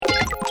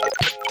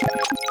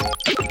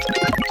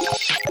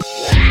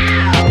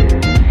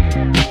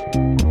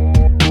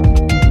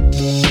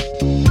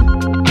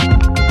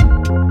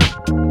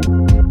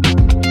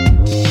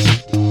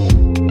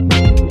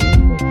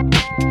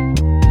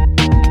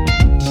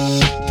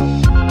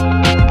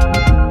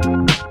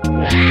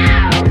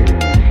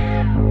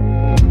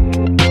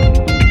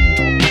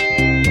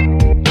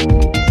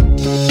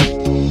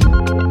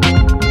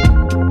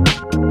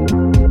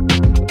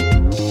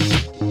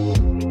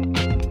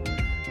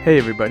Hey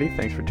everybody,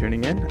 thanks for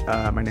tuning in.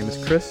 My name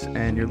is Chris,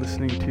 and you're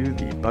listening to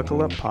the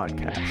Buckle Up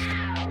Podcast.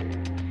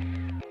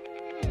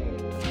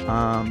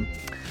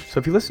 So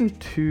if you listen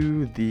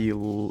to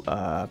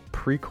the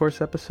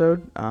pre-course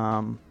episode,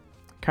 kind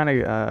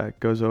of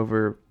goes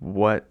over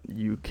what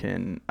you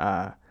can,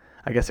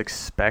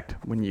 expect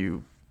when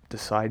you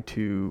decide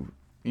to,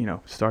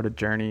 start a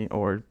journey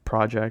or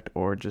project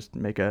or just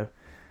make a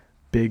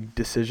big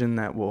decision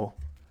that will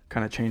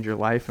kind of change your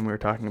life. And we were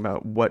talking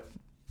about what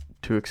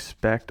to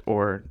expect,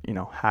 or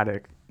how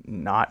to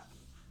not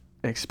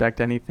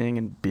expect anything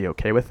and be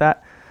okay with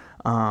that.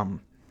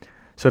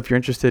 So if you're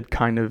interested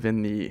kind of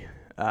in the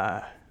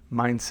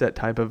mindset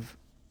type of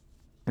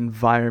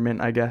environment,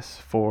 I guess,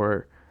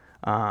 for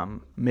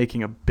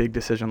making a big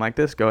decision like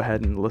this, go ahead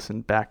and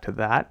listen back to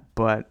that.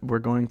 But we're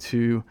going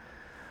to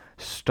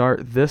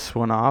start this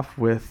one off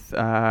with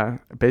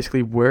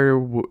basically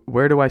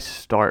where do I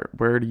start?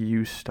 Where do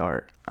you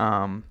start?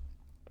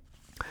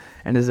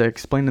 And as I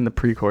explained in the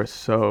pre-course,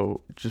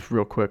 so just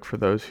real quick for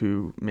those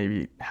who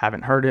maybe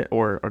haven't heard it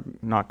or are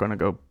not going to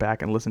go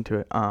back and listen to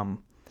it,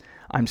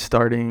 I'm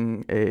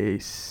starting a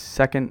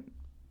second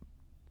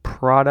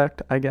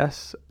product, I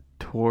guess,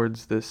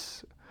 towards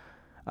this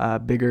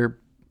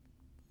bigger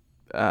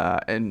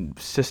and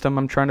system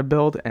I'm trying to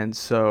build. And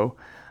so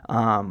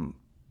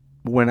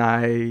when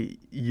I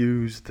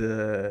use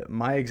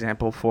my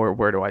example for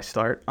where do I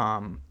start,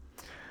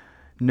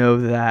 know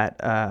that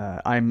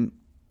I'm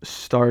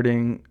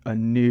starting a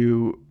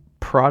new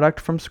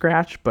product from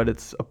scratch, but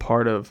it's a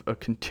part of a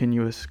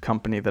continuous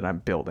company that I'm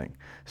building.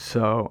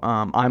 So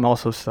I'm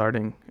also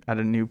starting at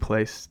a new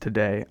place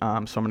today. So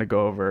I'm going to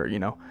go over,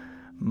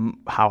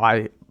 how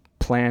I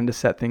plan to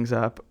set things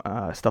up,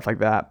 stuff like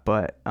that.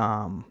 But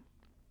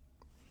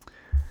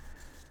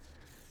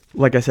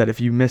like I said, if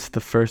you missed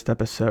the first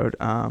episode,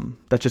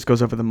 that just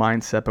goes over the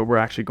mindset, but we're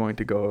actually going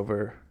to go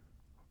over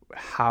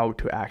how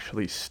to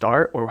actually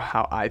start, or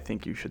how I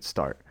think you should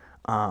start.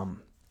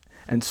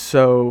 And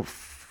so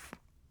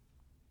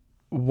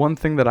one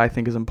thing that I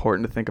think is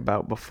important to think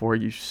about before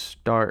you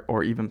start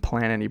or even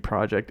plan any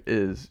project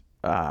is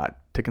to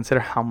consider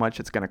how much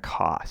it's going to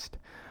cost.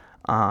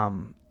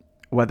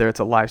 Whether it's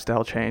a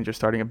lifestyle change or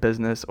starting a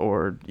business,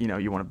 or,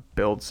 you want to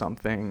build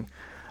something,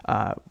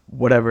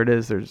 whatever it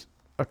is, there's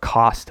a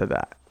cost to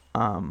that.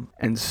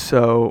 And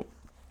so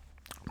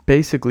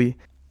basically,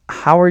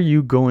 how are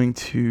you going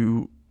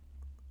to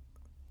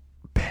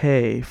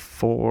pay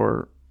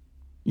for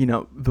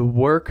the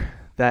work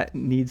that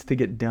needs to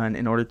get done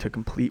in order to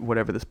complete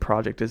whatever this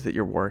project is that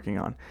you're working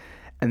on?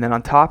 And then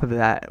on top of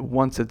that,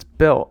 once it's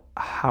built,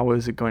 how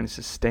is it going to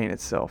sustain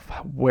itself?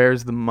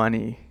 Where's the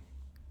money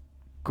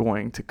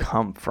going to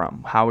come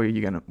from?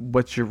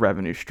 What's your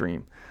revenue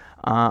stream?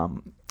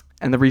 And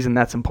the reason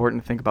that's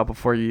important to think about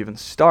before you even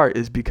start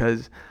is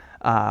because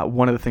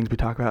one of the things we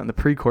talk about in the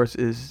pre-course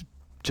is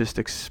just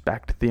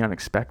expect the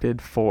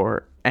unexpected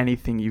for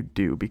anything you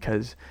do,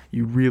 because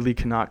you really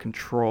cannot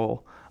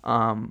control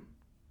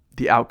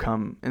the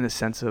outcome in the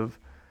sense of,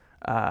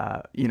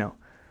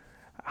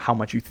 how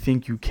much you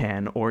think you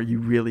can, or you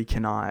really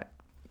cannot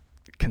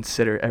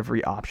consider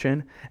every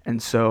option.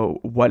 And so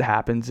what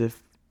happens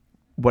if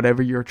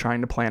whatever you're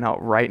trying to plan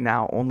out right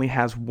now only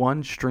has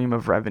one stream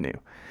of revenue?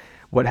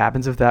 What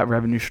happens if that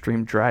revenue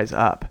stream dries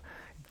up?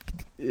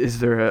 Is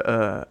there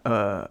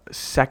a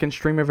second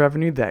stream of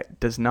revenue that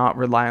does not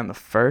rely on the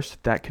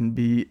first that can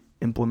be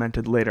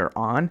implemented later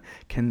on?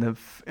 Can the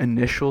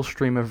initial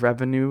stream of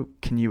revenue,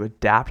 can you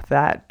adapt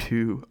that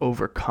to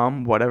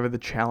overcome whatever the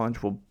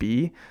challenge will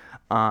be?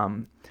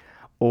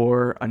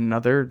 Or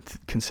another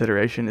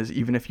consideration is,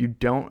 even if you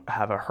don't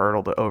have a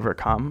hurdle to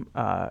overcome,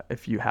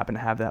 if you happen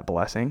to have that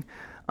blessing,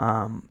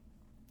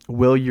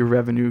 will your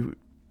revenue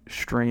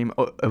stream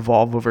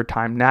evolve over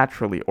time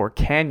naturally, or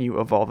can you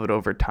evolve it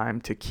over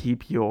time to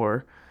keep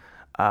your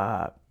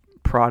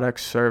product,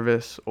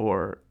 service,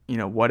 or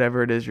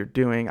whatever it is you're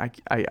doing?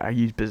 I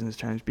use business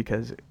terms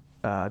because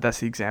that's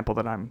the example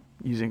that I'm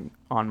using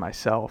on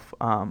myself.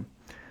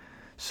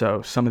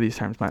 So some of these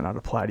terms might not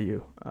apply to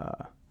you.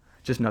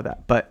 Just know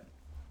that. But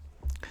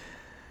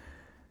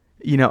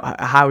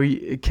how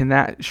can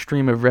that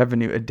stream of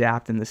revenue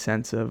adapt in the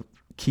sense of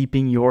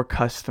keeping your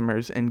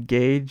customers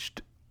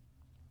engaged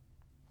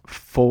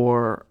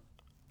for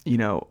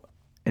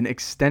an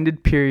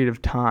extended period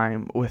of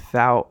time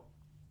without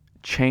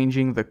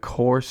changing the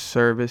core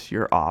service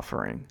you're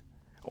offering,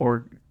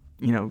 or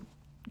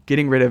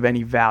getting rid of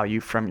any value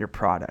from your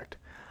product?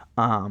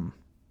 And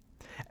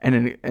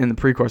in the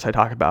pre-course, I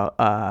talk about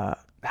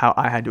how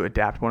I had to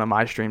adapt one of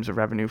my streams of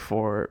revenue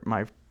for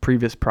my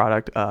previous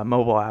product,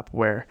 mobile app,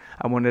 where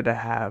I wanted to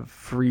have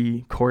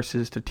free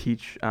courses to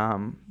teach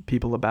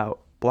people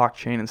about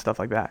blockchain and stuff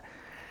like that.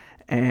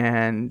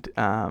 And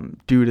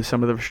due to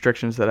some of the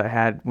restrictions that I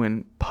had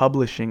when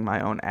publishing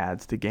my own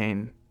ads to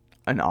gain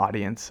an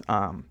audience,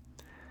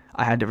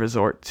 I had to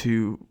resort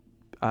to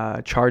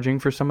charging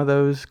for some of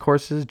those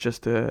courses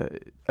just to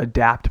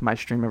adapt my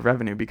stream of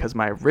revenue, because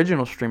my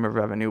original stream of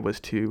revenue was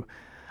to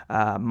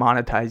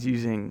monetize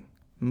using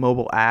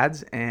mobile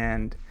ads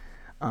and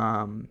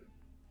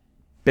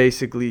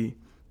basically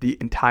the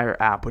entire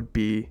app would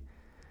be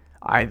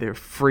either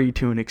free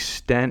to an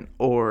extent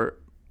or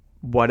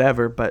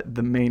whatever, but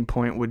the main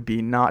point would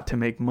be not to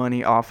make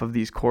money off of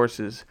these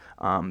courses.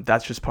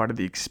 That's just part of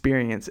the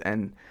experience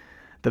and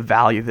the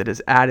value that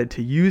is added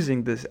to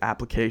using this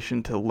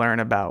application to learn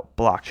about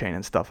blockchain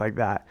and stuff like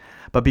that.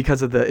 But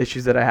because of the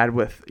issues that I had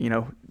with,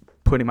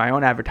 putting my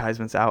own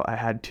advertisements out, I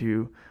had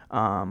to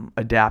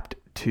adapt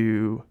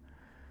to,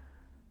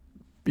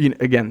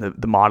 again,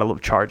 the model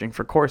of charging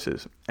for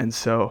courses. And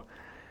so,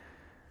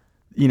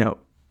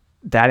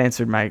 that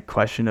answered my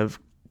question of,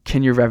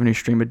 can your revenue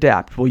stream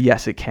adapt? Well,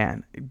 yes, it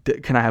can.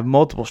 Can I have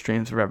multiple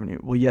streams of revenue?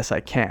 Well, yes, I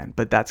can,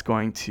 but that's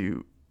going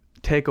to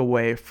take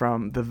away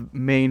from the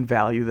main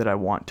value that I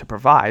want to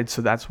provide.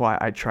 So that's why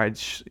I tried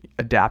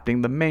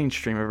adapting the main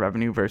stream of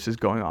revenue versus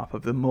going off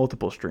of the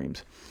multiple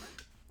streams.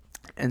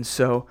 And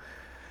so,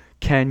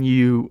 can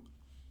you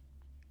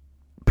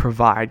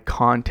provide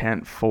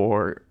content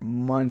for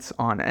months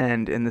on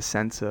end in the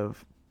sense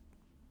of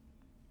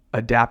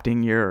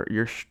adapting your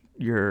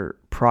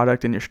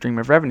product and your stream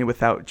of revenue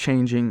without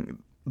changing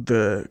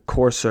the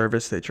core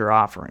service that you're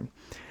offering?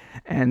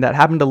 And that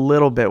happened a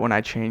little bit when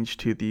I changed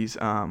to these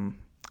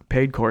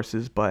paid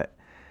courses, but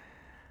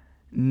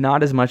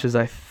not as much as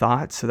I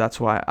thought. So that's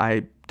why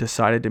I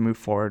decided to move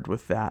forward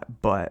with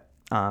that. But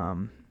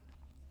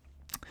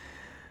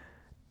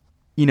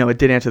it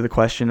did answer the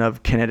question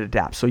of, can it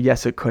adapt? So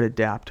yes, it could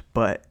adapt,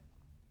 but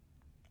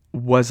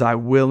was I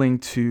willing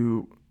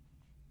to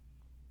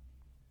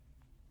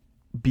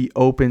be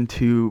open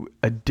to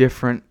a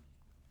different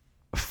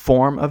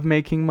form of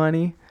making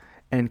money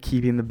and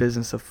keeping the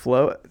business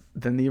afloat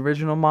than the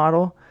original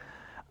model?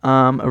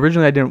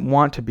 Originally I didn't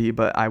want to be,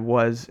 but I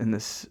was in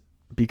this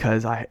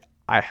because I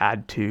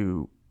had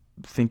to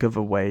think of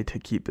a way to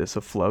keep this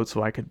afloat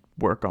so I could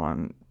work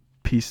on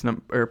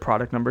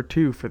product number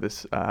 2 for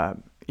this,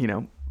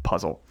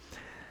 puzzle.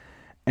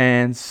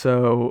 And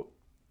so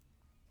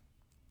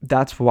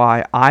that's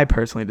why I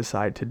personally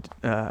decided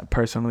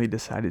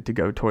to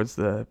go towards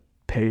the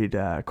paid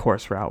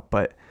course route.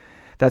 But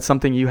that's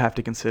something you have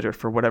to consider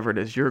for whatever it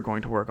is you're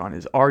going to work on.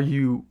 Is, are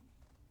you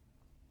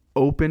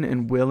open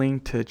and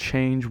willing to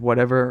change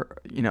whatever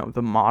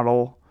the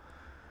model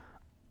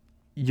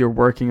you're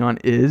working on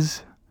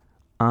is?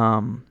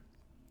 And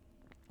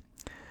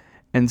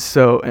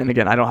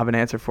again, I don't have an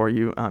answer for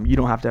you. You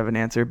don't have to have an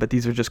answer, but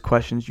these are just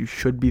questions you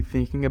should be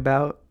thinking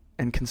about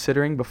and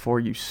considering before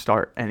you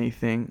start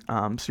anything.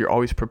 So you're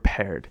always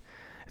prepared.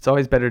 It's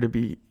always better to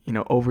be,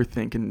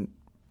 overthink and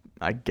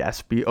I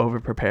guess be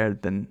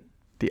over-prepared than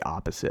the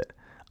opposite.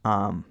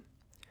 So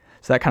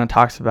that kind of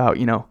talks about,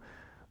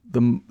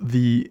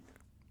 the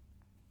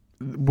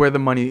where the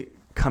money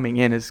coming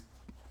in is,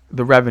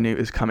 the revenue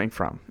is coming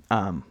from.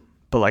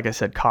 But like I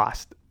said,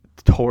 cost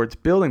towards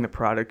building the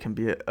product can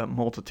be a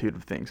multitude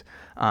of things.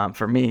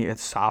 For me,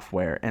 it's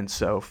software. And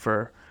so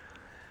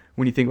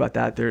when you think about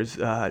that,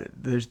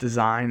 there's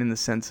design in the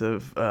sense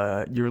of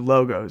your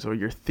logos or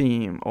your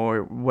theme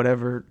or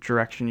whatever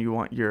direction you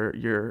want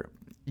your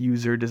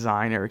user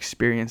design or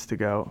experience to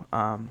go,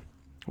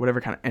 whatever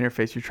kind of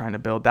interface you're trying to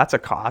build. That's a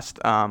cost.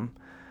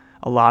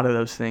 A lot of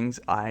those things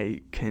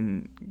I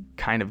can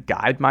kind of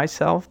guide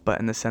myself, but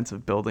in the sense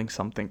of building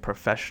something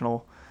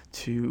professional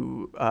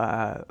to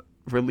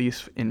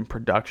release in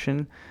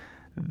production,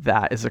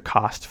 that is a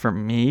cost for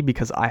me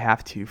because I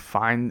have to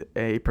find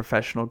a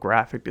professional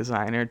graphic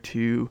designer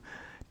to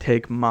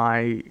take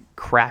my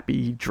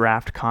crappy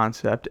draft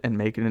concept and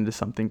make it into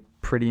something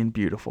pretty and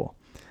beautiful.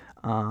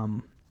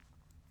 And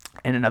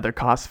another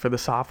cost for the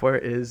software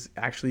is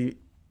actually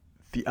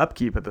the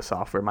upkeep of the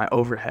software, my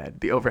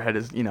overhead. The overhead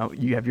is,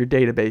 you have your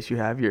database, you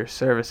have your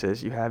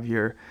services, you have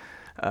your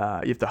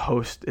you have to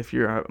host if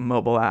you're a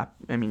mobile app.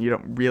 I mean, you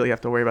don't really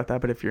have to worry about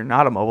that, but if you're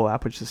not a mobile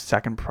app, which the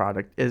second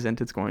product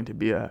isn't, it's going to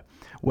be a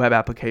web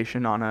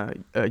application on a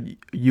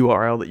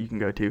URL that you can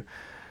go to.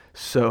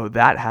 So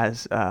that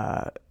has,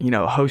 a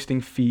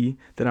hosting fee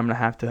that I'm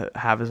going to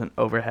have as an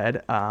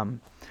overhead.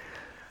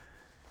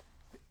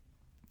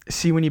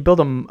 See, when you build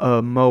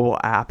a mobile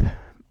app,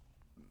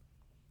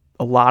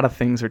 a lot of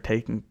things are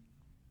taken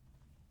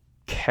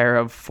care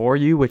of for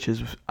you, which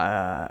is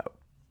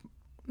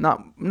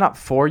not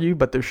for you,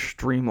 but they're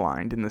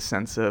streamlined in the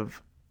sense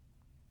of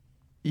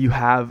you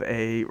have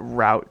a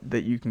route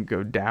that you can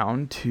go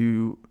down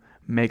to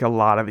make a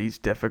lot of these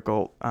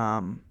difficult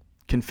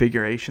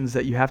configurations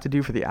that you have to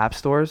do for the app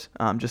stores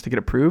just to get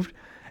approved.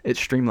 It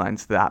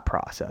streamlines that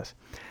process.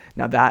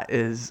 Now that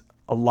is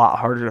a lot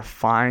harder to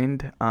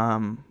find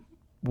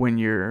when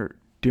you're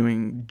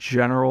doing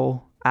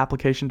general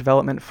application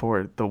development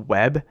for the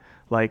web.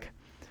 Like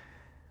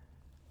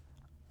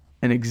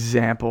an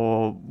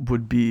example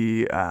would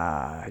be,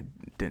 I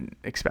didn't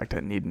expect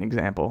to need an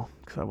example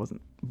because I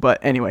wasn't. But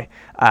anyway,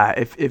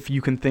 if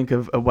you can think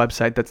of a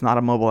website that's not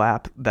a mobile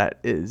app that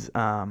is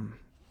a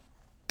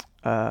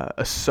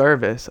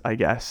service, I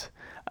guess,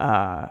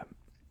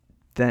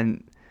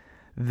 then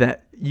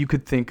that you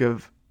could think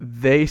of,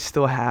 they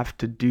still have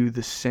to do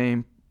the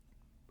same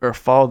or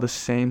follow the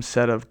same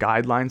set of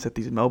guidelines that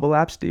these mobile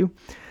apps do.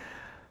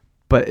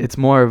 But it's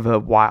more of a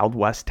Wild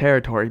West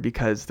territory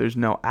because there's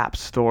no app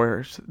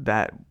stores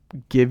that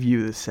give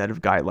you the set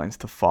of guidelines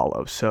to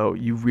follow. So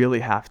you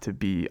really have to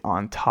be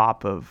on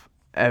top of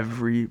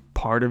every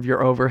part of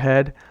your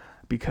overhead,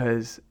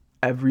 because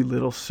every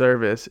little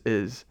service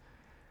is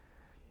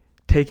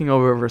taking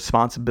over a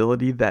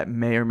responsibility that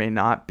may or may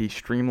not be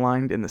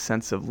streamlined in the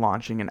sense of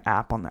launching an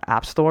app on the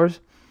app stores.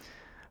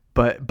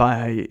 But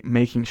by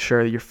making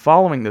sure you're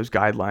following those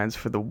guidelines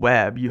for the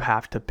web, you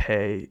have to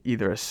pay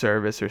either a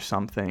service or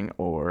something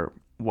or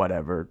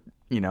whatever,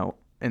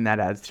 and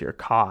that adds to your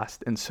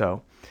cost. And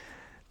so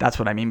that's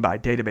what I mean by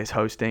database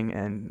hosting.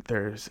 And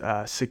there's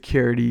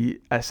security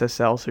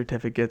SSL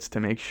certificates to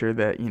make sure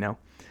that,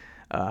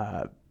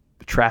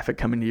 traffic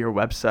coming to your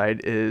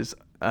website is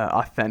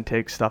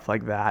authentic, stuff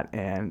like that.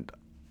 And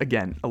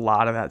again, a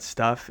lot of that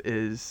stuff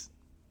is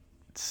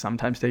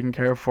sometimes taken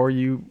care of for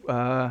you,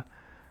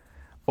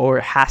 or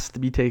it has to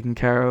be taken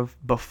care of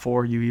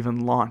before you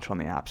even launch on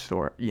the App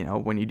Store.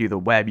 When you do the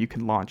web, you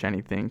can launch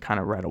anything kind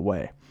of right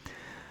away.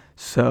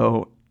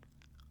 So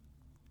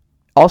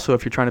also,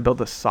 if you're trying to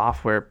build a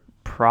software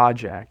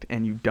project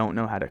and you don't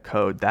know how to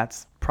code,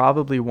 that's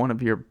probably one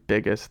of your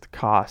biggest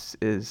costs,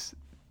 is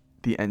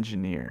the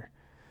engineer,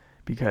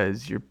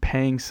 because you're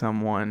paying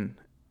someone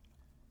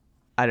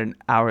at an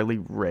hourly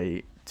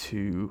rate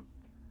to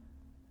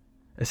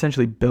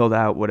essentially build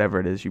out whatever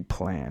it is you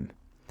plan.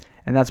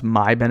 And that's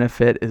my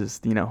benefit, is,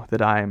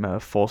 that I'm a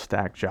full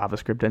stack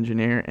JavaScript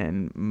engineer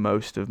and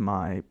most of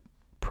my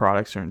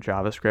products are in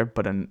JavaScript,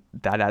 but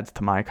that adds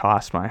to my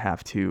cost when I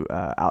have to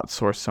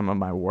outsource some of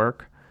my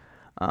work.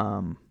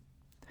 But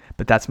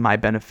that's my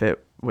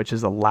benefit, which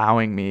is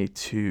allowing me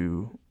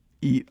to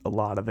eat a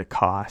lot of the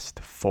cost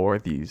for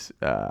these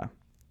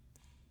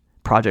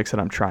projects that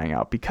I'm trying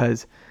out.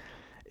 Because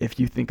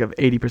if you think of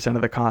 80%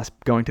 of the cost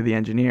going to the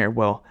engineer,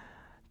 well,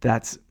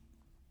 that's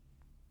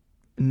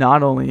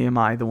not only am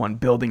I the one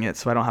building it,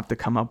 so I don't have to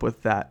come up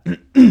with that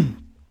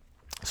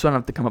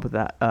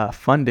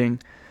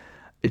funding.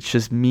 It's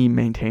just me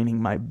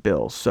maintaining my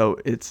bills. So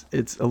it's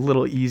a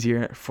little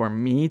easier for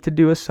me to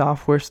do a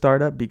software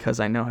startup because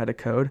I know how to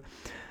code.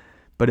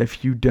 But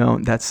if you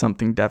don't, that's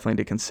something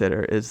definitely to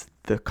consider, is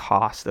the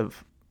cost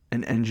of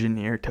an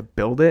engineer to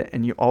build it.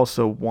 And you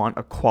also want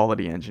a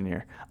quality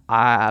engineer.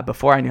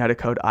 Before I knew how to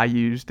code, I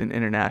used an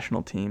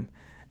international team,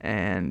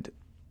 and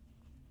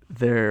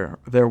their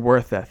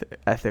work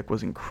ethic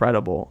was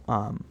incredible,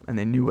 and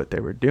they knew what they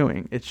were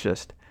doing. It's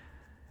just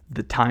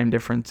the time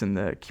difference and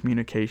the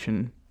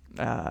communication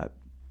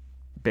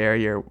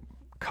barrier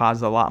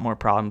caused a lot more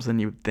problems than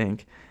you would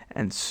think,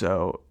 and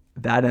so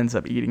that ends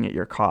up eating at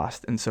your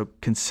cost. And so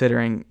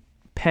considering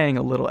paying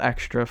a little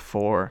extra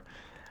for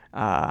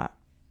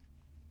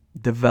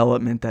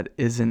development that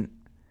isn't,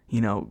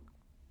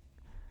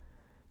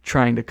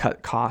 trying to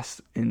cut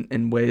costs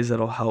in ways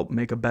that'll help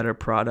make a better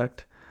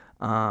product,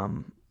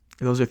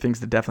 those are things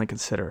to definitely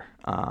consider.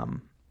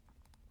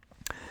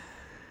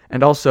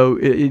 And also,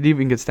 it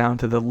even gets down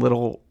to the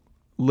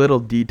little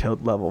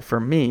detailed level. For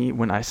me,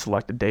 when I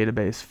select a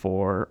database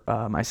for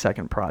my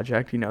second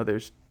project,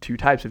 there's two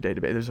types of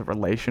database. There's a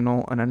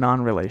relational and a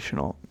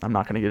non-relational. I'm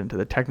not going to get into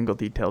the technical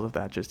details of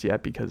that just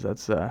yet, because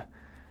that's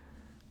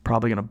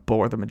probably going to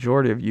bore the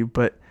majority of you.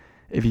 But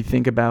if you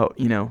think about,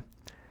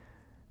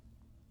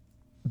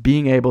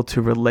 being able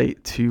to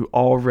relate to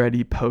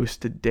already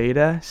posted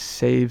data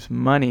saves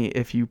money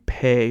if you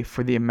pay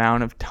for the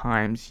amount of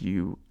times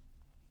you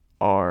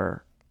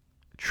are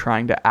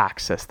trying to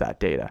access that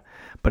data.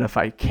 But if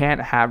I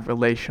can't have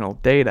relational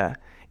data,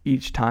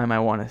 each time I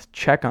want to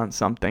check on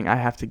something, I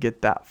have to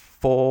get that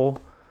full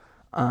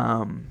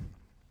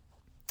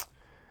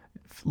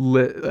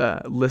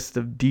list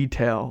of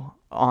detail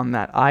on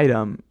that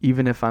item.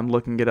 Even if I'm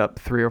looking it up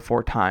 3 or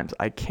 4 times,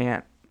 I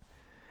can't.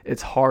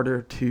 It's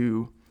harder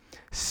to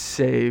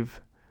save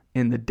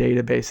in the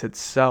database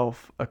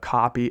itself a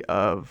copy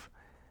of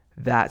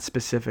that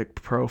specific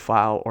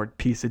profile or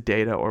piece of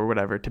data or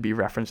whatever to be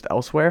referenced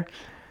elsewhere.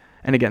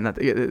 And again,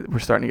 we're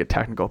starting to get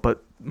technical,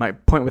 but my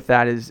point with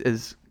that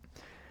is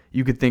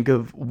you could think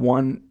of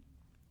one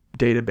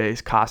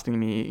database costing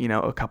me,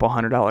 a couple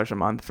 $100 a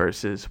month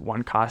versus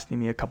one costing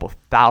me a couple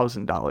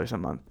 $1,000 a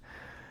month.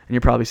 And you're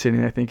probably sitting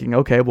there thinking,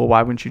 okay, well,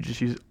 why wouldn't you just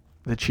use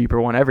the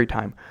cheaper one every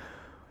time?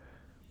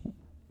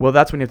 Well,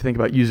 that's when you have to think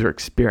about user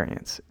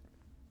experience.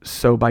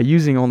 So by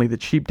using only the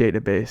cheap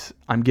database,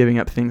 I'm giving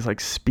up things like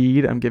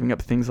speed. I'm giving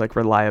up things like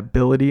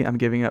reliability. I'm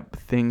giving up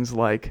things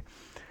like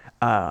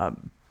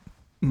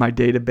my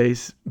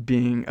database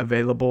being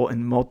available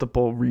in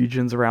multiple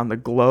regions around the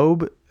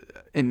globe,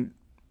 and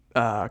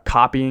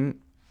copying.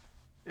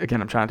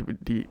 Again, I'm trying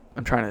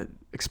to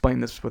explain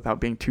this without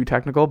being too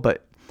technical,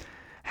 but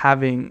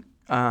having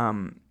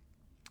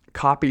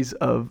copies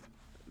of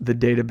the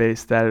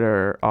database that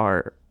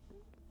are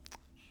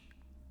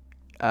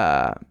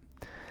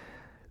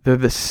they're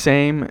the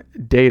same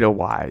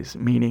data-wise,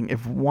 meaning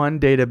if one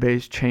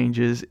database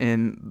changes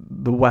in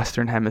the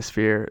Western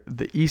Hemisphere,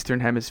 the Eastern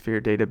Hemisphere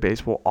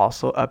database will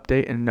also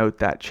update and note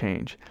that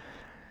change.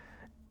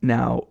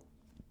 Now,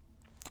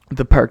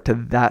 the perk to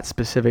that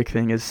specific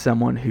thing is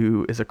someone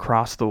who is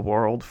across the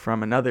world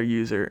from another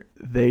user,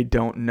 they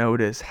don't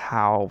notice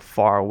how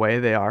far away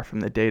they are from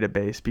the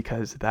database,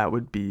 because that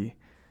would be,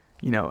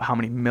 how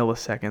many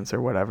milliseconds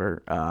or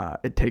whatever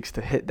it takes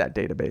to hit that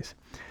database.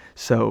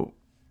 So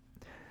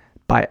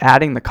by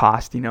adding the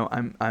cost,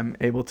 I'm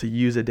able to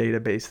use a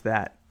database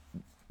that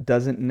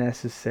doesn't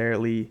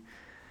necessarily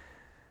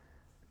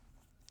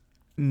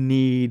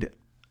need,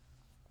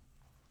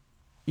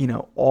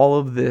 all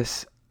of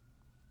this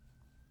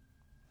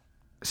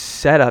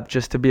setup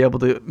just to be able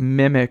to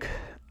mimic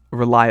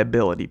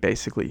reliability,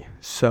 basically.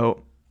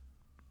 So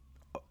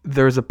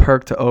there's a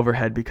perk to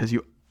overhead, because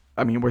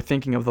we're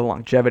thinking of the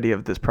longevity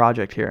of this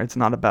project here. It's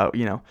not about,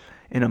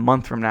 in a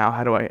month from now,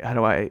 how do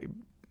I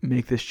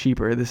make this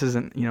cheaper? This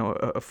isn't,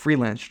 a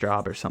freelance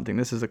job or something.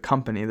 This is a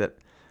company that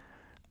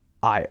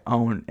I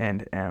own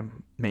and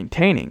am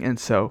maintaining. And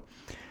so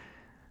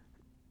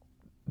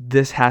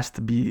this has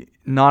to be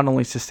not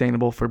only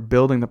sustainable for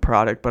building the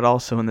product, but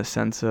also in the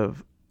sense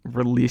of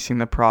releasing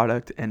the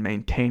product and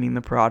maintaining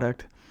the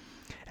product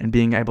and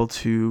being able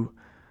to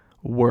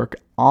work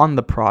on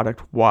the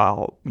product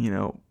while,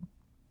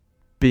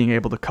 being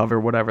able to cover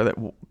whatever that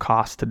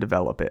costs to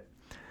develop it.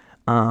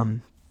 So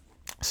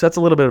that's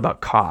a little bit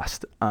about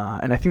cost.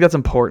 And I think that's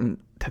important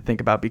to think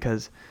about,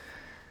 because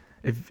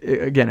if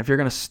you're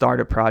going to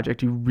start a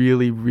project, you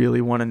really,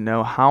 really want to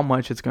know how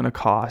much it's going to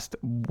cost,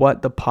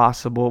 what the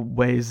possible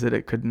ways that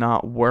it could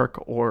not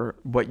work, or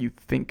what you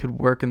think could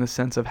work in the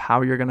sense of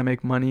how you're going to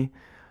make money,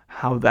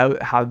 how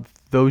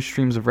those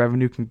streams of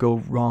revenue can go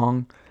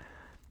wrong.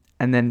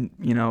 And then,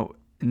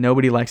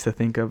 nobody likes to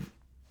think of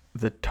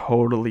the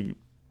totally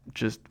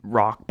just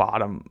rock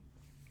bottom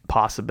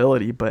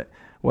possibility, but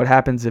what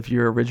happens if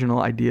your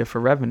original idea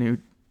for revenue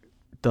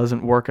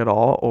doesn't work at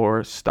all,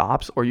 or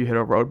stops, or you hit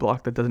a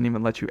roadblock that doesn't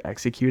even let you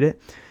execute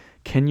it?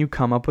 Can you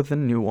come up with a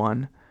new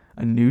one,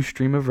 a new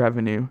stream of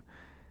revenue?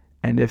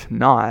 And if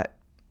not,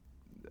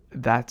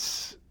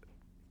 that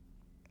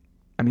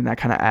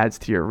kind of adds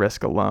to your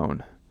risk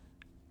alone.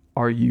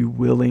 Are you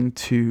willing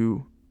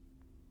to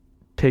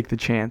take the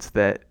chance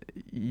that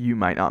you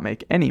might not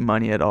make any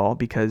money at all,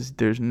 because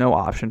there's no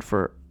option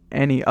for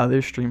any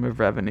other stream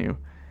of revenue,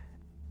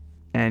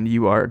 and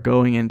you are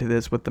going into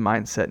this with the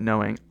mindset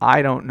knowing,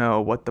 I don't know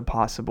what the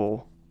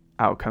possible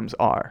outcomes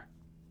are?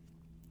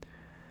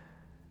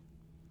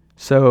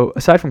 So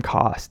aside from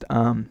cost,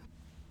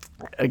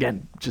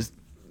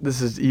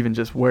 this is even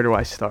just where do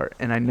I start?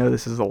 And I know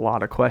this is a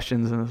lot of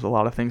questions and there's a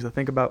lot of things to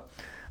think about,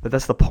 but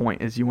that's the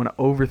point, is you want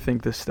to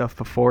overthink this stuff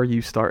before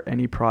you start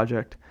any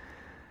project,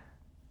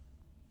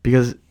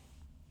 because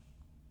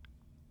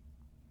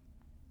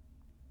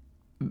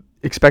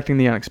expecting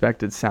the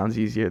unexpected sounds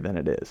easier than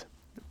it is.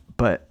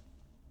 But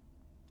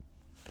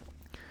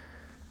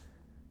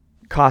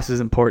cost is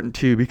important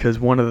too, because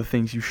one of the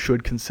things you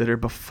should consider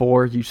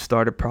before you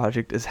start a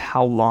project is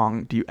how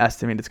long do you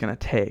estimate it's going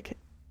to take.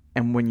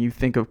 And when you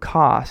think of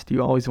cost,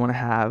 you always want to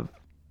have,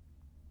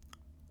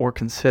 or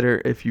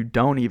consider, if you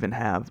don't even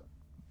have,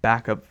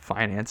 backup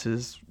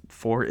finances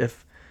for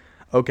if,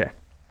 okay,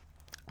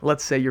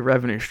 let's say your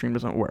revenue stream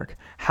doesn't work.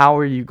 How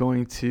are you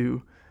going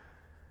to,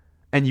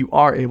 and you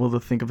are able to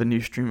think of a new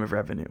stream of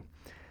revenue?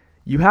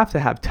 You have to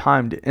have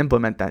time to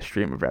implement that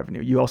stream of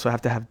revenue. You also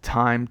have to have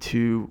time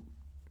to,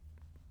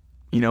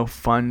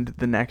 fund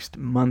the next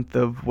month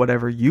of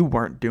whatever you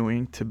weren't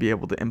doing to be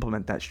able to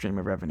implement that stream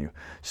of revenue.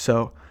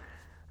 So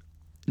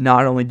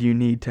not only do you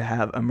need to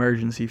have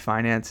emergency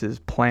finances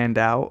planned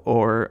out,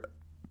 or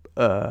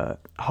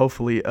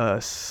hopefully a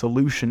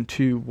solution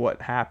to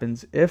what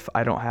happens if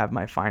I don't have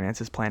my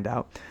finances planned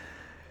out,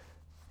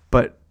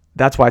 but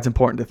that's why it's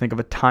important to think of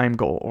a time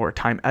goal or a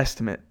time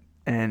estimate.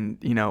 And,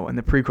 in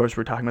the pre-course,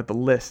 we're talking about the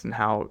list and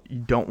how you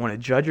don't want to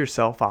judge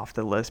yourself off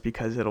the list,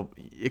 because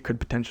it could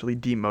potentially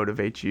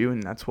demotivate you.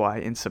 And that's why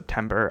in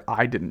September,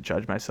 I didn't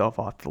judge myself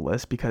off the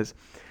list, because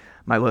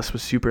my list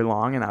was super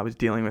long and I was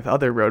dealing with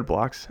other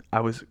roadblocks. I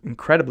was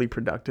incredibly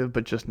productive,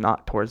 but just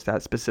not towards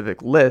that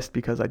specific list,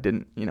 because I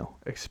didn't,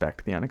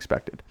 expect the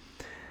unexpected.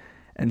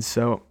 And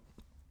so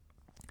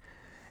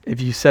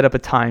if you set up a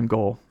time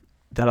goal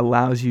that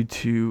allows you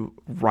to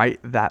write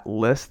that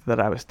list that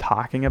I was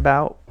talking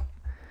about,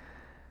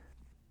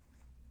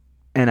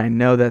 and I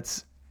know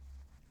that's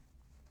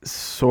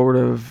sort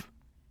of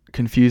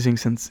confusing,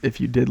 since if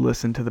you did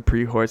listen to the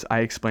pre-course, I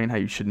explained how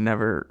you should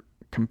never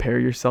compare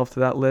yourself to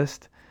that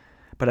list.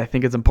 But I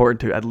think it's important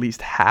to at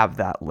least have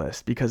that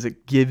list, because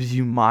it gives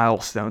you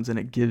milestones and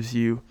it gives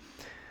you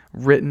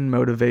written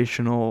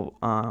motivational,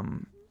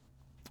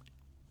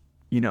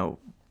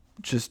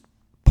 just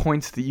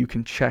points that you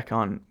can check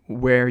on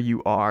where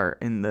you are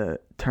in the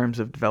terms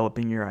of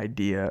developing your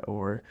idea,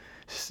 or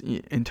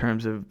in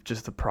terms of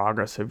just the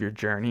progress of your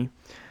journey.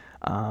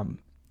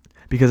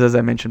 Because as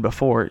I mentioned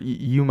before,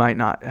 you might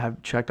not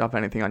have checked off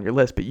anything on your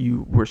list, but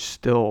you were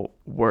still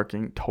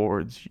working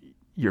towards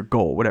your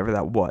goal, whatever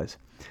that was.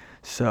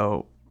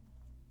 So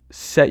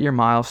set your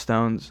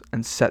milestones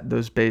and set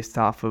those based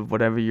off of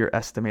whatever your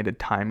estimated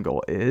time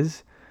goal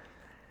is.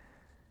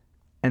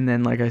 And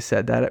then, like I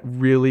said, that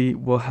really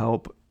will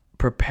help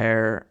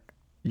prepare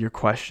your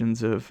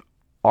questions of,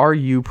 are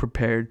you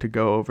prepared to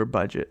go over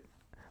budget?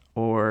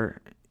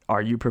 Or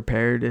are you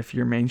prepared if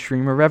your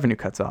mainstream or revenue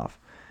cuts off?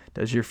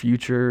 Does your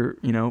future,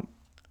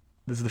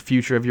 does the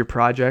future of your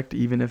project,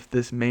 even if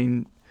this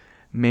main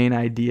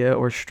idea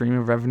or stream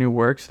of revenue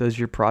works, does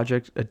your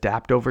project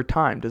adapt over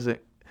time? Does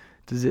it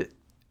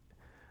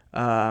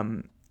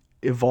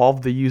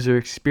evolve the user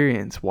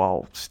experience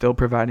while still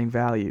providing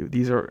value?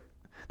 These are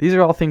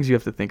all things you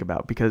have to think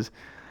about, because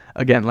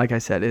again, like I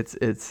said,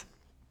 it's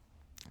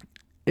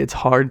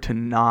hard to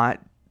not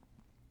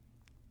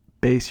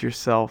base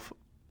yourself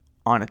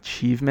on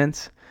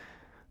achievements,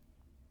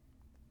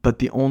 but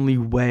the only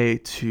way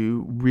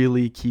to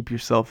really keep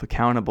yourself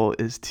accountable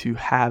is to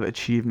have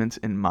achievements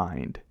in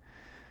mind.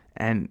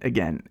 And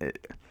again,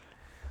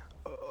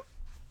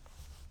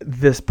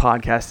 this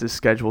podcast is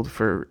scheduled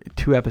for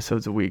 2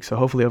 episodes a week, so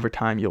hopefully over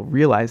time you'll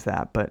realize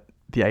that. But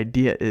the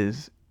idea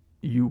is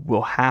you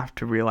will have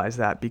to realize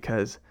that,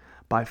 because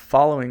by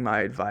following my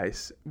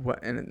advice,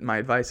 and my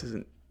advice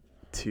isn't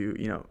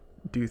to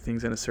do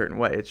things in a certain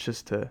way, it's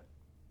just to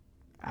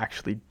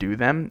actually do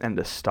them and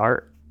to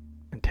start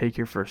and take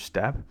your first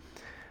step.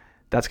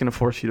 That's going to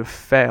force you to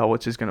fail,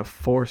 which is going to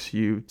force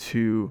you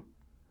to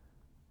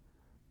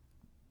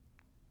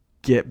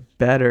get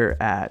better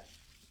at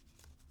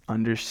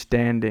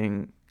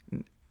understanding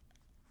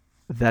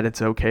that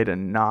it's okay to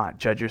not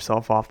judge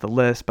yourself off the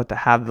list, but to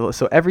have the list.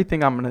 So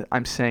everything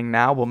I'm saying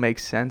now will make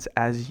sense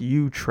as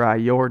you try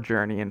your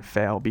journey and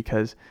fail,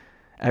 because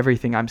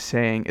everything I'm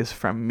saying is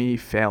from me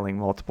failing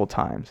multiple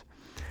times.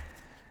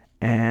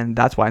 And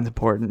that's why it's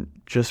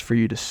important just for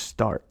you to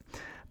start.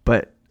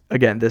 But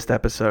again, this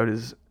episode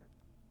is,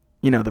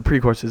 the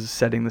pre-course is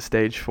setting the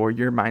stage for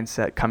your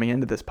mindset coming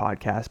into this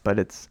podcast. But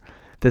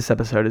this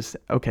episode is,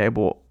 okay,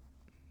 well,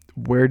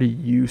 where do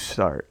you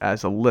start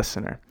as a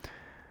listener?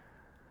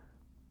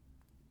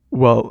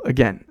 Well,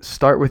 again,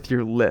 start with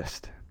your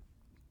list.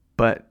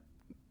 But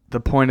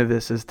the point of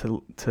this is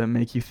to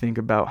make you think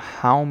about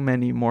how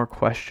many more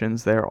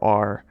questions there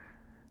are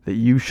that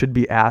you should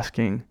be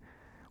asking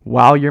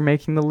while you're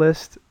making the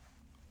list,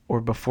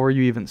 or before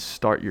you even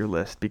start your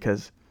list,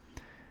 because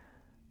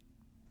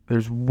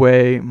there's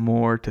way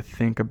more to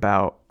think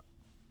about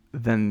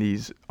than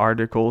these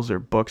articles or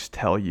books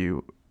tell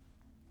you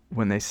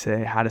when they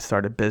say how to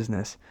start a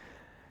business.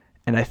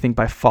 And I think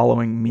by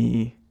following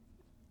me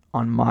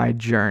on my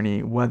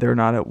journey, whether or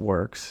not it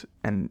works,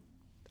 and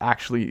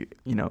actually,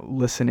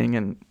 listening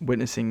and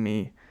witnessing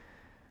me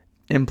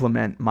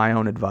implement my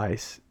own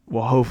advice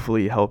will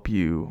hopefully help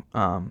you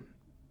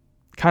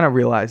kind of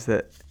realize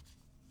that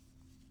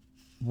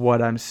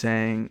what I'm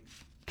saying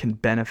can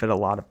benefit a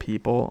lot of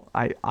people,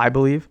 I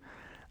believe.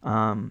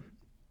 And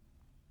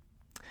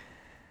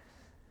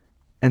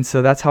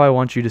so that's how I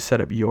want you to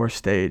set up your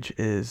stage,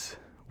 is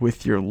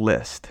with your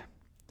list.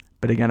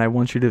 But again, I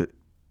want you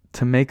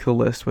to make the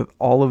list with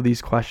all of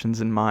these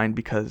questions in mind,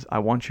 because I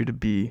want you to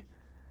be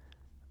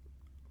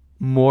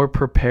more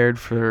prepared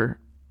for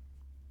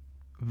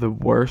the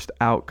worst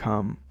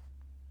outcome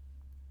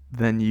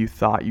than you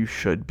thought you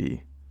should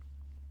be.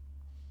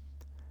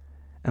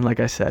 And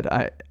like I said,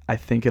 I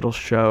think it'll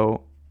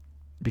show,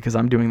 because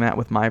I'm doing that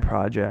with my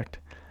project.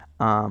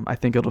 I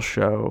think it'll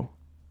show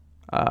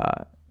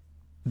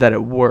that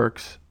it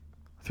works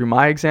through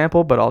my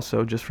example, but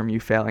also just from you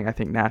failing. I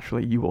think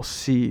naturally you will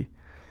see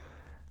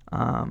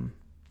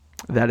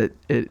that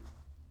it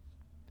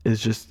is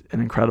just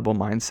an incredible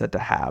mindset to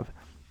have.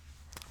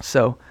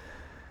 So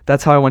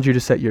that's how I want you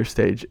to set your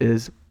stage,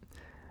 is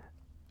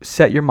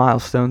set your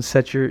milestones,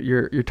 set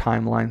your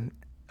timeline,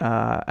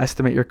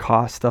 estimate your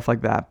costs, stuff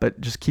like that.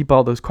 But just keep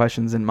all those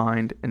questions in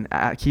mind, and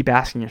keep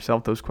asking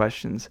yourself those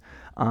questions.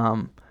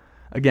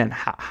 Again,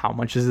 how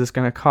much is this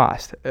going to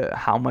cost?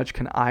 How much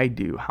can I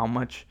do? How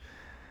much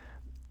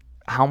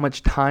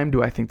time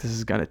do I think this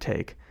is going to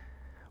take?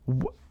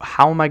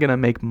 How am I going to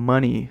make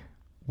money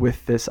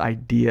with this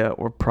idea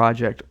or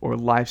project or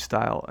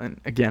lifestyle? And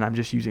again, I'm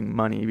just using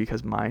money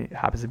because mine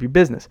happens to be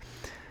business.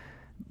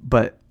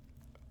 But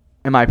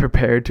am I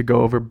prepared to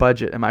go over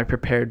budget? Am I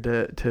prepared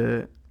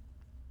to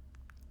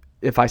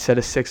if I set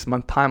a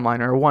 6-month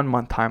timeline or a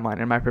 1-month timeline,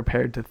 am I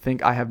prepared to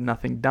think I have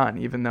nothing done,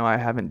 even though I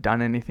haven't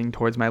done anything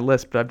towards my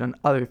list, but I've done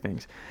other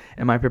things?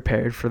 Am I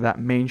prepared for that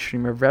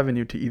mainstream of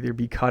revenue to either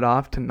be cut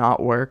off, to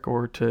not work,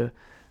 or to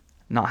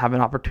not have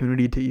an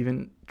opportunity to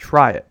even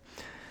try it?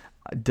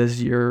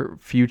 Does your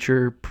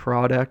future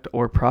product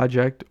or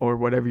project or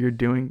whatever you're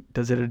doing,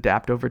 does it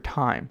adapt over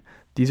time?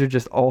 These are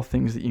just all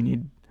things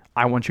that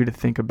I want you to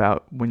think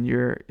about when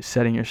you're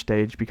setting your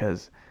stage,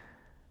 because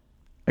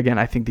again,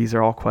 I think these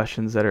are all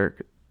questions that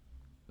are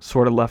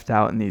sort of left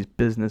out in these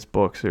business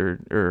books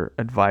or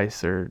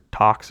advice or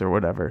talks or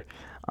whatever.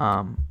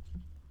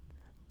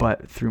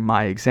 But through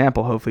my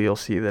example, hopefully you'll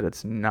see that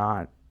it's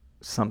not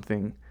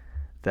something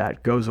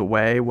that goes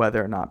away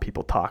whether or not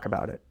people talk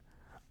about it.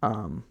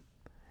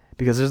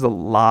 Because there's a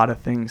lot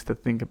of things to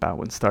think about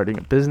when starting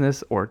a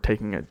business or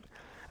taking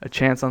a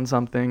chance on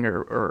something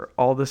or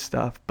all this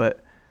stuff.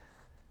 But,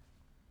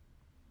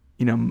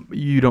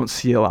 you don't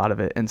see a lot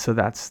of it. And so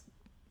that's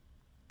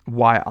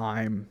why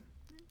I'm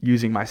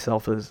using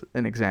myself as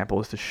an example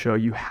is to show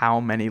you how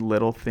many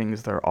little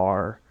things there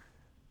are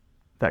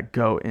that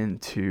go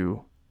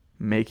into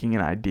making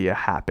an idea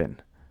happen.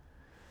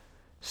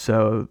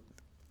 So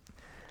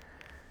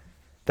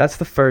that's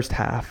the first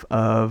half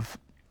of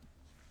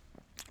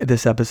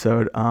this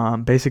episode.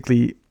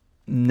 Basically,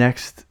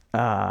 next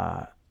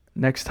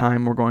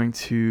time we're going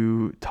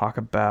to talk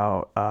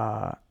about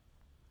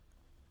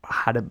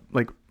how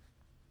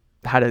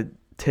to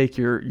take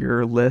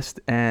your list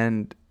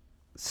and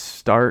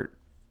start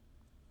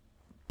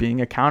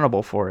being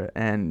accountable for it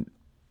and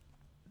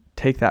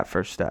take that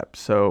first step.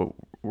 So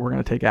we're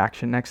going to take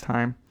action next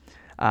time.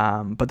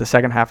 But the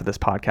second half of this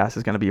podcast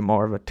is going to be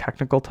more of a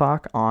technical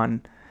talk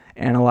on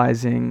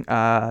analyzing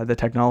the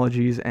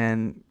technologies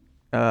and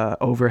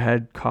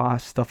overhead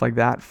costs, stuff like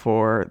that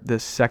for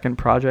this second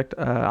project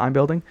I'm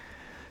building.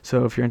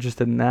 So if you're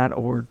interested in that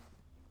or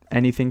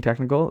anything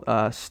technical,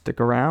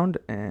 stick around.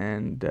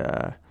 And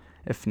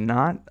if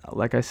not,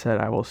 like I said,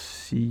 I will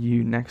see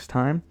you next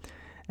time.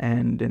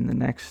 And in the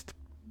next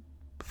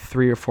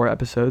 3 or 4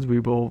 episodes, we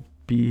will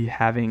be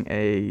having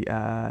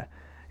a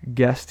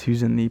guest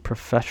who's in the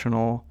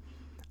professional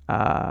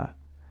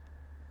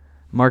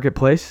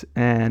marketplace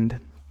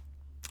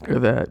or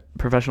the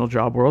professional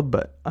job world,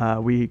 but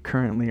we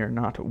currently are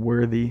not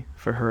worthy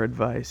for her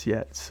advice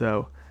yet.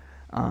 So,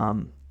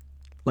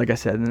 like I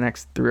said, in the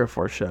next 3 or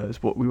 4 shows,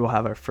 we will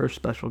have our first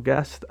special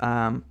guest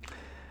and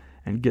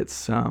get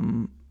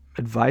some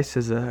advice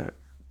as a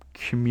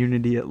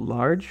community at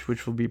large,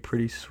 which will be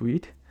pretty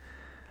sweet.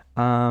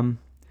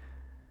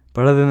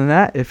 But other than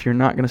that, if you're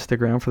not going to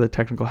stick around for the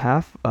technical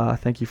half,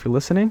 thank you for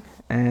listening,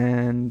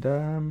 and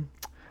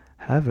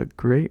have a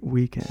great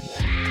weekend.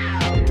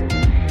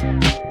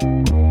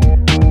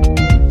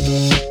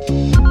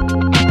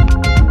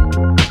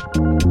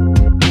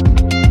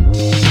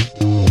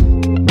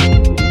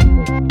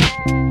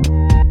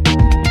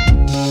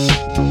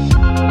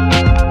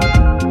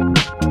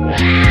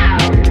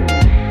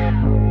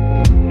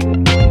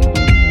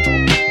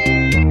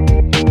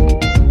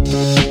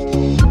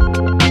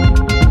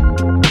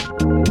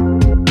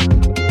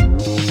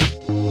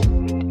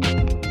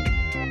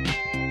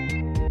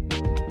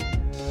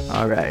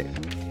 All right.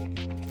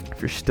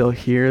 If you're still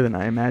here, then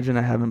I imagine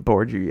I haven't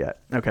bored you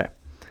yet. Okay.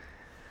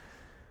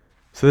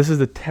 So this is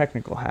the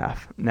technical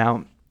half.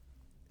 Now,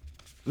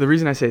 the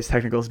reason I say it's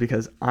technical is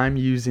because I'm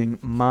using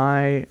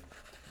my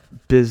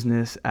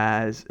business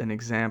as an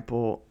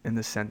example in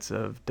the sense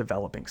of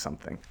developing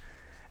something.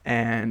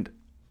 And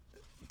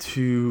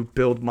to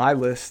build my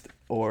list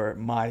or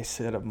my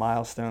set of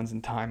milestones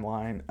and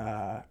timeline,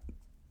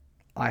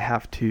 I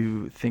have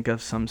to think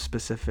of some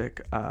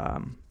specific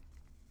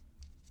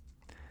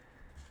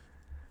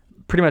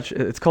pretty much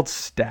it's called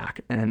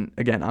stack. And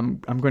again,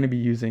 I'm going to be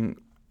using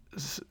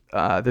there's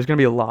going to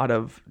be a lot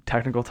of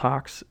technical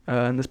talks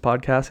in this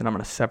podcast, and I'm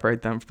going to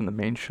separate them from the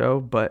main show,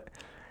 but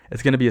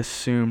it's going to be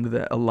assumed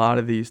that a lot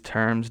of these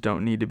terms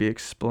don't need to be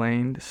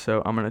explained.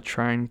 So I'm going to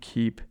try and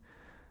keep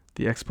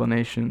the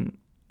explanation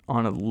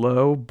on a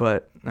low,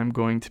 but I'm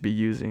going to be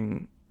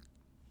using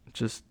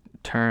just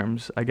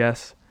terms, I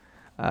guess.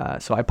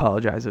 So I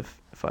apologize if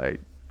I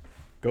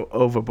go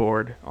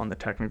overboard on the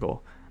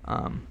technical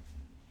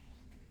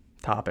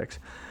topics.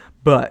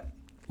 But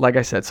like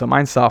I said, so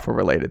mine's software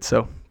related.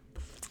 So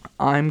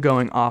I'm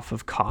going off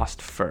of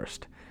cost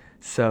first.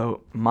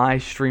 So my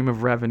stream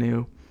of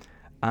revenue,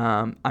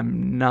 I'm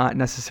not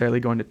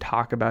necessarily going to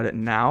talk about it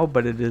now,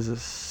 but it is a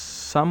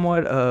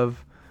somewhat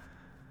of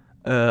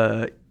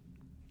a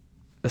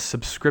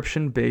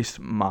subscription-based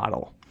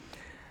model.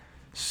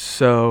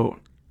 So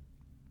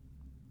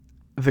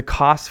the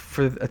cost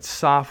for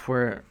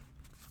software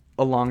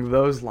along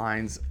those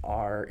lines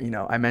are,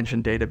 I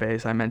mentioned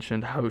database, I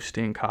mentioned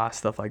hosting costs,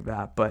 stuff like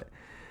that. But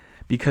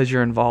because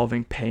you're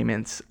involving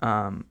payments,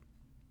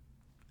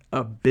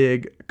 a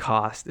big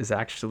cost is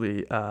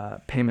actually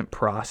payment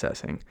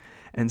processing.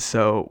 And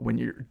so when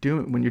you're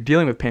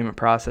dealing with payment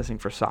processing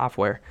for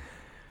software,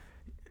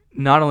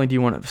 not only do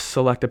you want to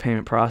select a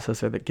payment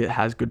processor that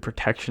has good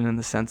protection in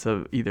the sense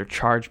of either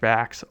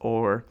chargebacks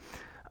or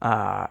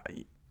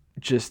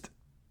just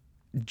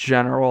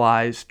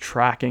generalized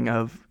tracking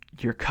of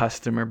your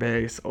customer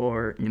base,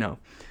 or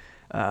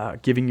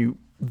giving you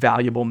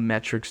valuable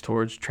metrics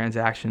towards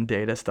transaction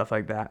data, stuff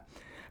like that,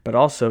 but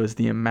also is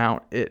the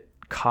amount it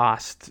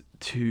costs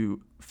to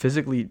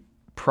physically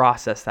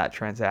process that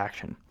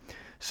transaction.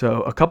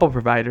 So a couple of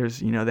providers,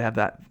 they have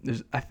that.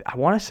 I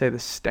want to say the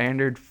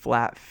standard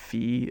flat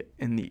fee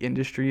in the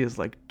industry is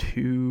like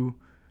 2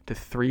 to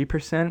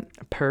 3%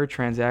 per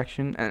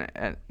transaction,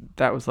 and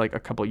that was like a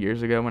couple of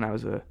years ago when I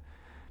was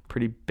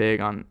pretty big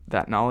on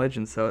that knowledge,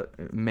 and so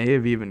it may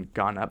have even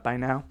gone up by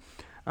now.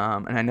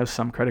 And I know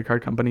some credit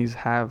card companies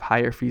have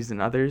higher fees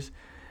than others,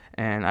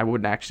 and I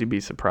wouldn't actually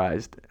be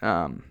surprised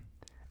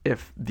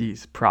if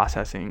these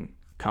processing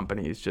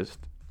companies just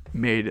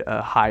made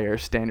a higher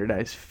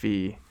standardized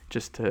fee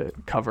just to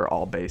cover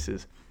all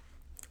bases.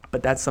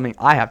 But that's something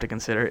I have to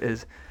consider,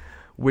 is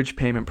which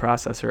payment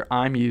processor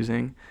I'm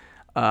using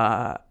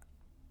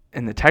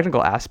in the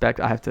technical aspect,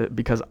 I have to,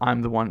 because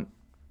I'm the one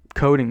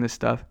coding this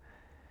stuff,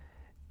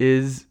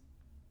 is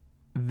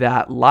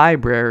that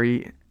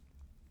library,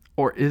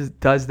 or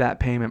does that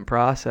payment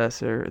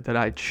processor that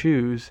I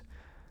choose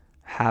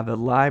have a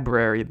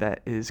library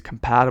that is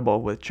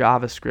compatible with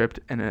JavaScript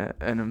and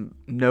a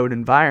Node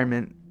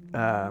environment,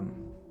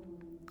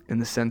 in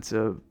the sense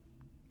of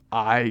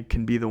I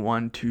can be the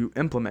one to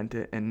implement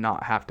it and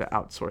not have to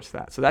outsource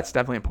that. So that's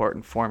definitely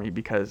important for me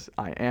because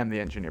I am the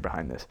engineer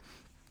behind this.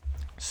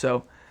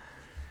 So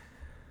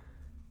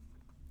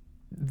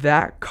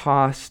that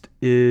cost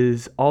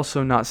is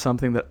also not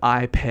something that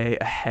I pay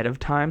ahead of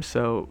time.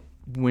 So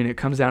when it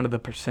comes down to the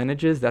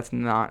percentages, that's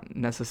not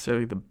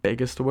necessarily the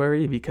biggest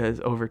worry because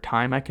over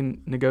time I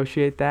can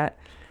negotiate that.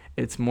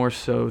 It's more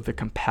so the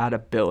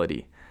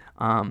compatibility.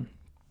 And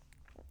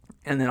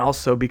then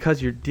also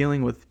because you're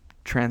dealing with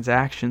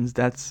transactions,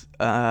 that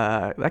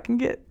can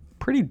get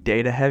pretty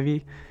data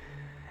heavy,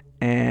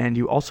 and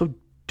you also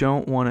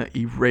don't want to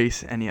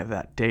erase any of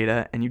that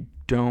data, and you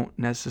don't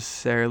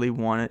necessarily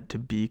want it to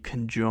be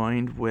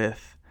conjoined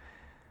with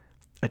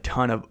a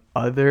ton of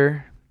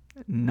other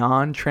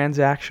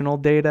non-transactional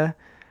data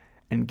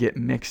and get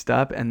mixed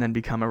up and then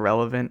become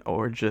irrelevant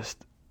or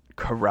just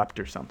corrupt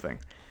or something.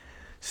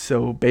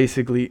 So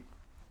basically,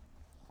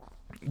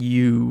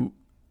 you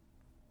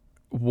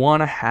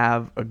want to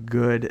have a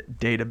good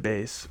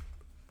database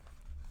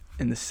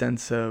in the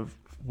sense of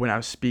when I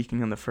was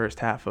speaking in the first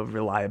half of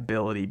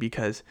reliability,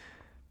 because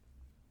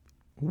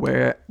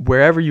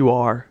wherever you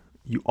are,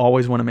 you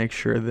always want to make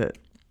sure that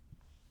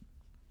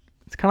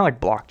it's kind of like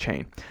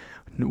blockchain.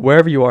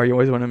 Wherever you are, you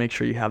always want to make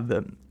sure you have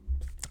the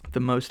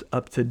most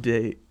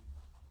up-to-date,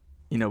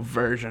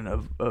 version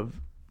of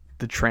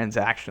the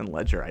transaction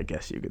ledger, I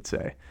guess you could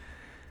say.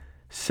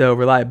 So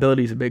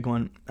reliability is a big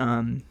one.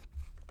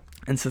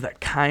 And so that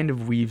kind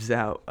of weaves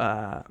out,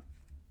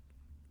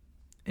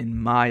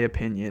 in my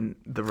opinion,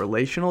 the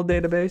relational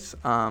database.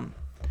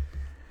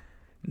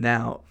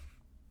 Now,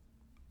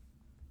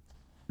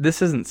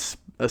 this isn't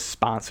a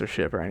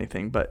sponsorship or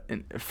anything, but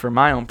for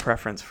my own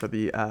preference for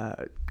the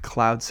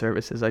cloud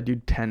services, I do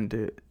tend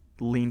to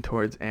lean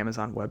towards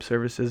Amazon Web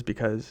Services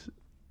because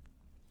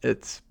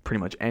it's pretty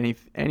much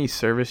any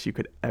service you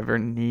could ever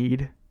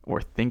need or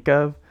think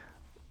of,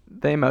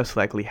 they most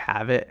likely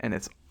have it, and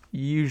it's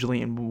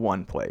usually in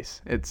one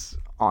place. It's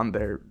on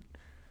their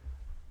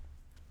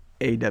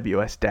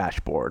AWS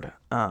dashboard.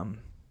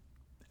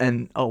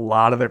 And a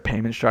lot of their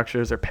payment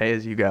structures are pay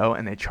as you go,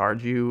 and they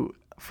charge you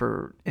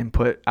for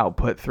input,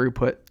 output,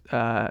 throughput,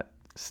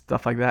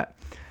 stuff like that.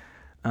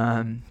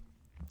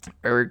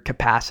 Or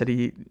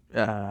capacity,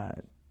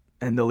 and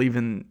they'll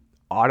even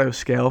auto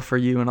scale for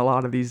you in a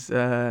lot of these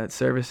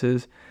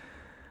services.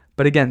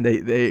 But again,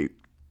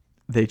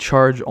 they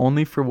charge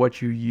only for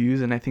what you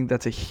use, and I think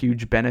that's a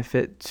huge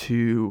benefit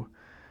to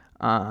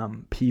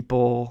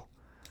people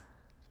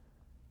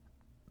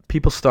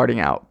starting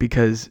out,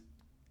 because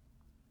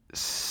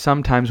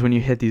sometimes when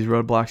you hit these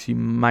roadblocks, you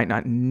might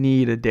not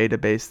need a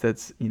database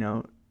that's,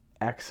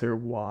 X or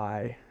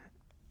Y,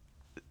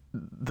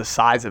 the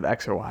size of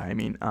X or Y,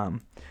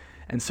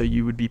 and so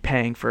you would be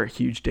paying for a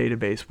huge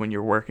database when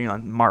you're working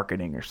on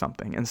marketing or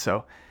something. And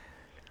so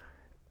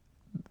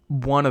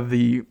one of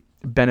the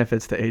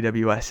benefits to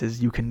AWS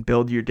is you can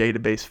build your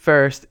database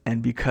first,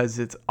 and because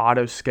it's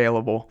auto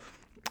scalable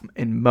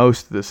in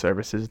most of the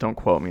services, don't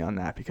quote me on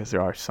that because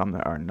there are some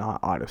that are not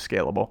auto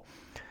scalable,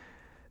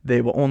 they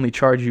will only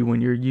charge you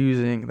when you're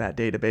using that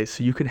database.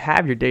 So you can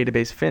have your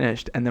database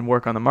finished and then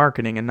work on the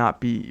marketing and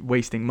not be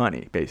wasting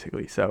money,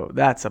 basically. So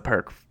that's a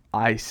perk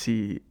I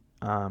see,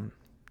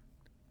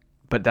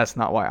 but that's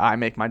not why I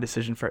make my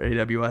decision for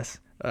AWS.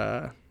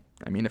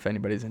 If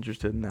anybody's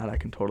interested in that, I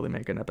can totally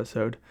make an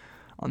episode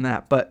on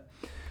that. But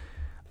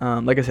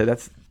like I said,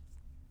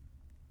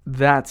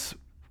 that's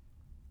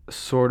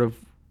sort of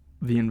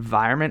the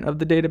environment of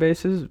the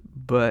databases.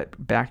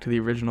 But back to the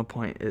original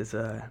point is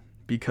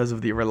because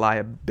of the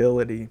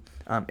reliability.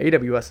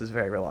 AWS is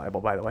very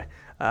reliable, by the way,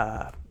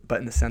 but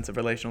in the sense of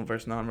relational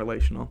versus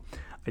non-relational,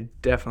 I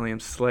definitely am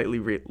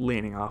slightly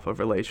leaning off of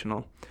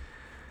relational.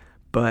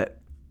 But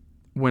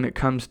when it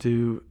comes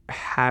to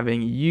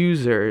having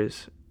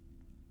users,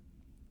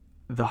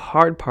 the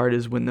hard part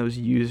is when those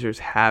users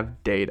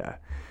have data.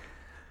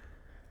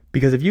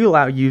 Because if you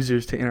allow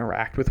users to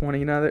interact with one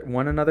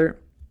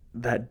another,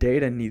 that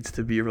data needs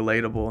to be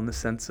relatable in the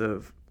sense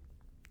of,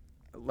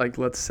 like,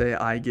 let's say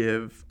I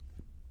give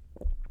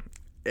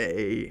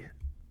a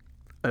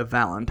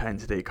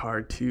Valentine's Day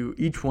card to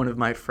each one of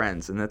my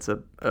friends, and that's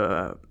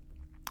a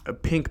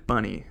pink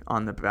bunny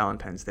on the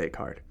Valentine's Day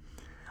card.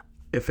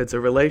 If it's a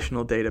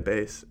relational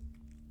database,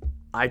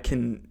 I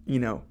can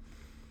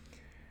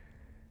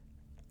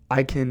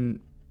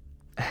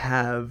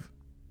have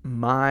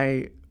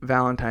my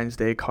Valentine's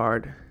Day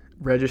card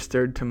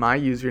registered to my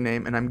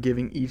username, and I'm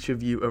giving each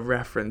of you a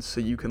reference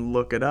so you can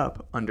look it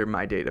up under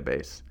my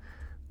database.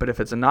 But if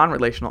it's a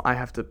non-relational, I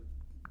have to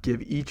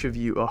give each of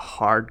you a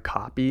hard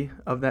copy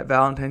of that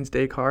Valentine's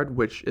Day card,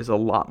 which is a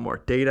lot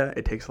more data.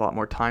 It takes a lot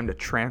more time to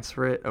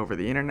transfer it over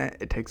the internet.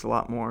 It takes a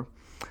lot more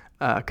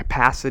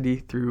capacity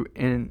through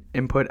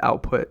input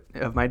output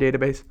of my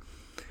database.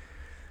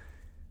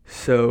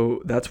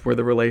 So that's where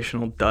the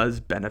relational does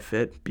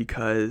benefit,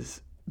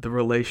 because the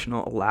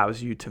relational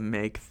allows you to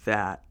make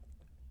that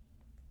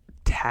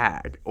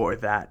tag or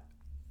that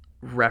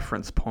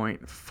reference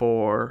point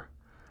for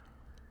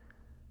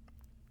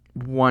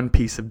one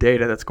piece of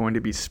data that's going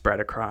to be spread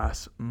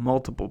across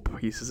multiple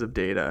pieces of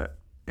data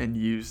and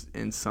used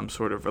in some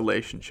sort of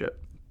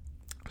relationship.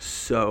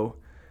 So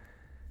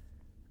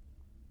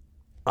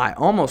I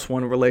almost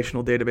want a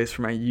relational database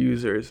for my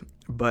users,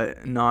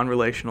 but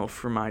non-relational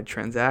for my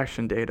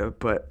transaction data.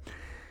 But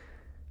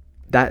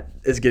that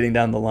is getting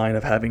down the line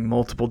of having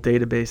multiple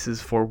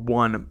databases for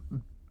one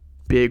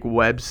big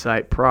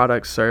website,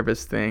 product,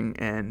 service thing.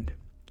 And,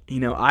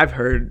 I've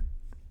heard,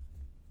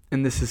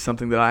 and this is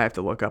something that I have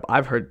to look up,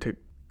 I've heard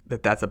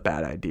that that's a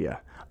bad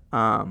idea,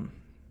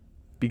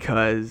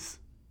 because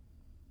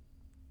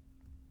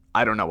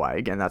I don't know why.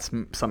 Again, that's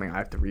something I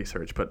have to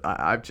research, but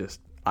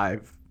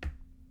I've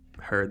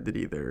heard that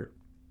either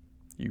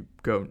you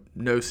go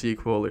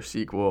NoSQL or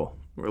SQL,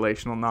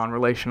 relational,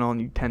 non-relational,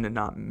 and you tend to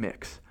not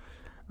mix.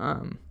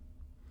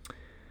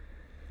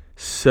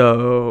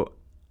 So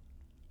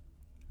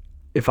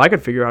if I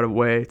could figure out a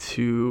way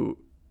to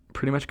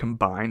pretty much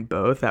combine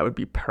both, that would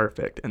be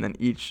perfect. And then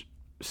each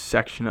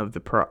section of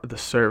the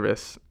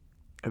service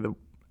or the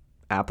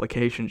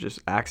application just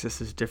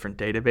accesses different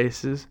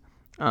databases,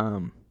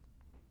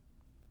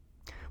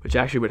 which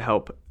actually would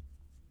help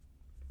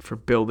for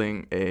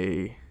building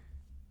a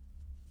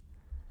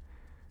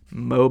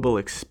mobile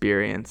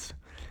experience.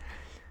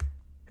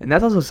 And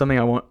that's also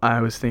something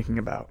I was thinking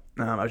about.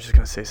 I was just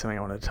going to say something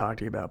I wanted to talk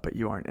to you about, but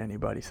you aren't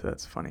anybody, so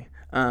that's funny.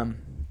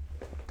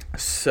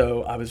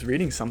 So I was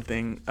reading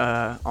something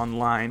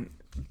online.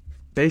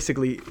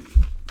 Basically,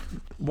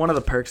 one of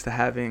the perks to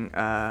having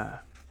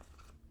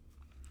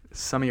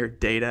some of your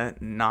data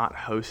not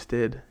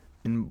hosted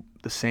in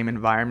the same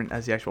environment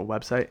as the actual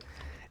website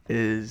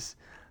is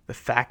the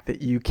fact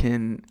that you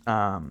can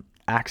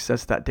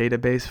access that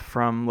database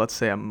from, let's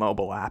say, a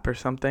mobile app or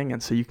something.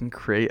 And so you can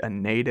create a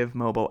native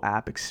mobile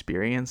app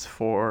experience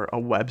for a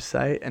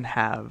website and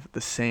have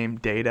the same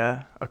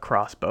data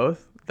across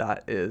both.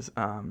 That is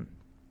I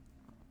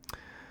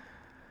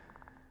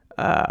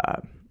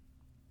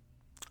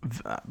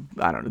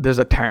don't know, there's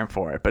a term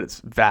for it, but it's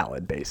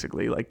valid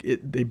basically. Like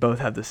they both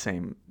have the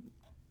same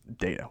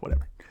data,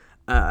 whatever.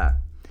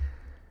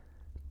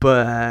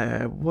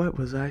 But what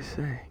was I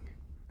saying?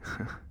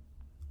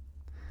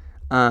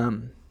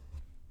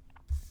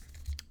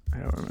 I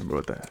don't remember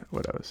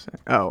what I was saying.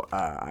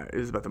 It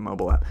was about the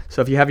mobile app.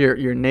 So if you have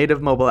your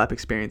native mobile app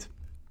experience,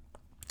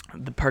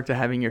 the perk to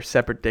having your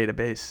separate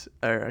database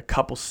or a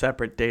couple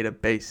separate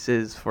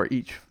databases for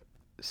each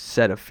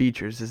set of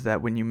features is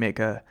that when you make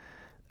a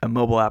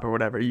mobile app or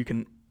whatever, you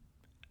can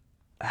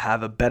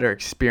have a better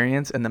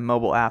experience, and the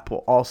mobile app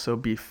will also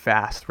be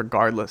fast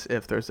regardless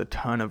if there's a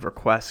ton of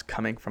requests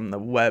coming from the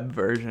web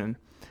version,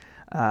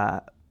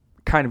 kind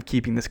of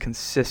keeping this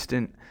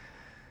consistent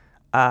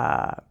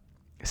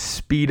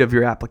speed of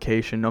your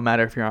application no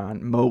matter if you're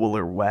on mobile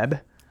or web,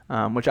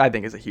 which I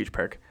think is a huge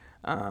perk.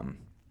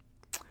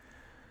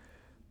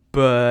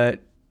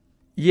 But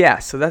yeah,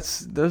 so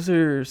those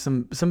are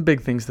some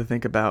big things to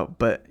think about.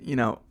 But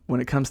when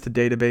it comes to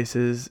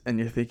databases and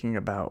you're thinking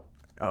about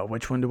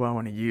which one do I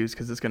want to use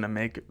because it's going to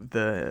make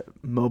the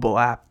mobile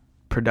app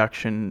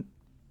production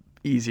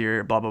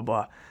easier, blah blah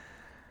blah,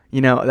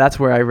 that's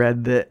where I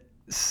read that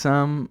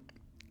some,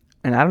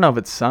 and I don't know if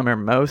it's some or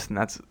most, and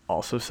that's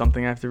also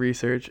something I have to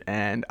research,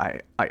 and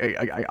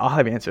I'll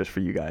have answers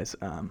for you guys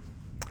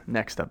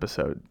next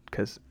episode,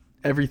 because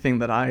everything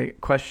that I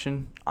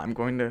question I'm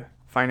going to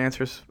find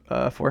answers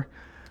for,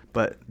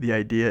 but the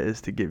idea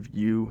is to give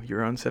you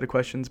your own set of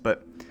questions.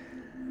 But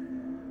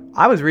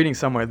I was reading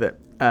somewhere that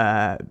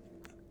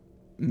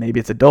maybe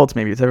it's adults,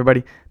 maybe it's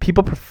everybody,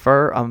 people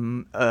prefer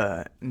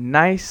a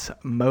nice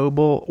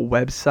mobile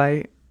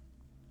website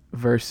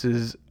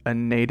versus a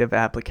native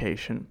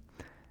application.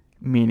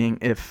 Meaning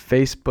if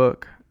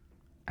Facebook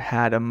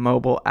had a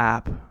mobile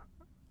app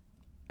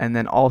and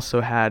then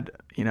also had,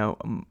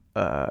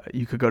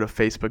 you could go to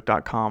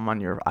facebook.com on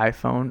your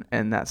iPhone,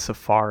 and that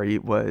Safari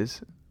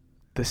was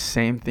the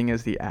same thing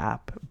as the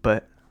app,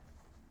 but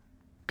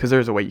because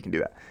there's a way you can do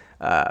that.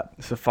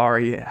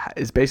 Safari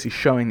is basically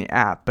showing the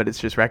app, but it's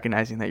just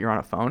recognizing that you're on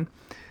a phone.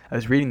 I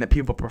was reading that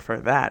people prefer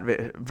that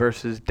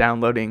versus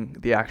downloading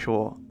the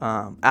actual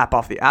app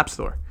off the App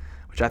Store,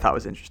 which I thought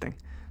was interesting.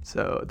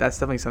 So that's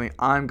definitely something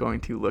I'm going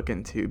to look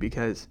into,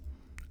 because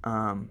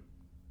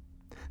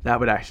that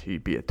would actually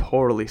be a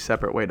totally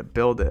separate way to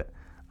build it.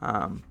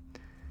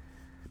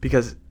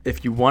 Because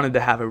if you wanted to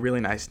have a really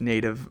nice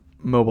native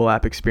mobile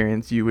app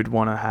experience, you would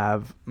want to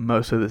have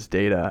most of this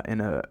data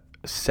in a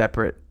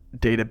separate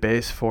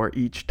database for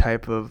each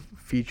type of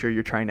feature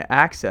you're trying to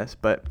access.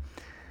 But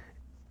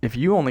if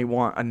you only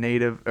want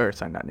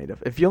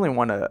if you only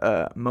want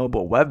a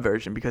mobile web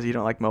version because you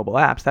don't like mobile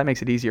apps, that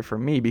makes it easier for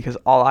me, because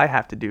all I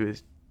have to do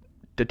is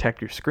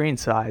detect your screen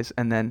size,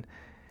 and then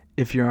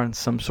if you're on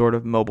some sort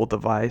of mobile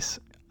device,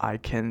 I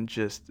can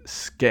just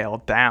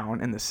scale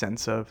down in the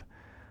sense of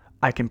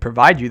I can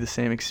provide you the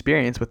same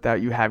experience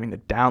without you having to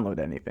download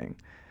anything.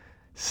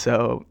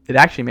 So it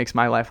actually makes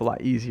my life a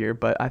lot easier,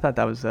 but I thought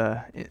that was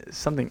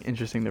something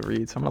interesting to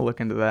read. So I'm going to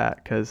look into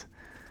that because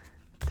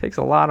it takes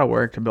a lot of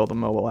work to build a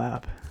mobile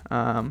app,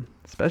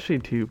 especially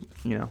to,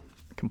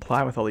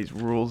 comply with all these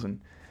rules and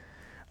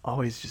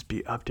always just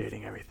be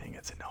updating everything.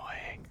 It's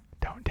annoying.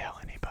 Don't tell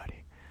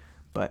anybody.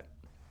 But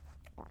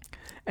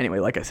anyway,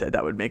 like I said,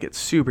 that would make it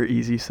super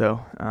easy.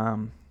 So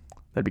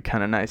that'd be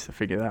kind of nice to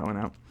figure that one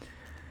out.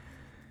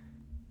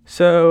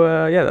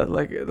 So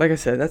like I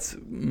said, that's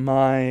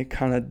my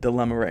kind of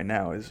dilemma right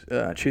now is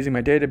choosing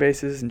my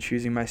databases and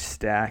choosing my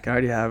stack. I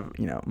already have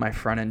my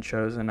front end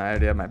chosen. I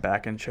already have my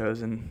back end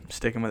chosen.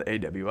 Sticking with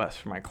AWS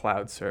for my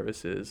cloud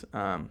services.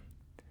 And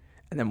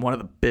then one of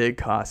the big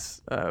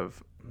costs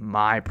of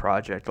my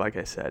project, like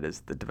I said,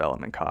 is the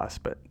development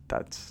cost, but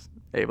that's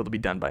able to be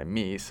done by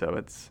me, so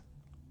it's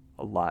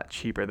a lot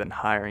cheaper than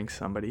hiring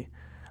somebody.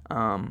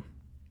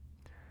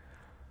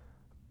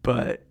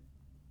 But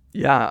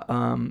yeah.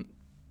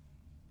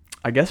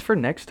 I guess for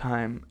next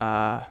time,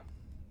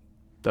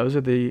 those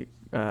are the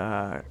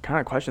kind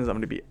of questions I'm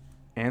going to be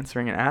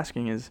answering and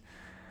asking is,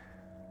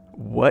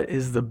 what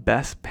is the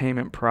best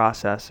payment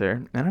processor?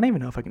 And I don't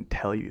even know if I can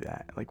tell you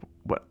that, like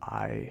what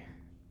I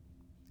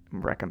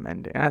am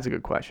recommending. That's a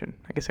good question.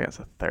 I guess that's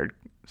a third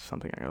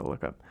something I got to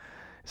look up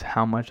is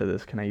how much of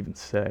this can I even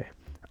say?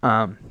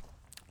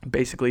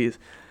 Basically is,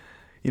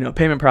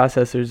 payment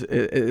processors,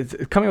 it's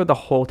coming with the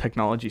whole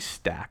technology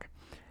stack.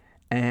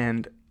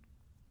 And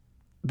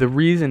the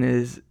reason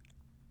is,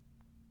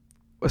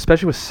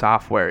 especially with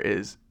software,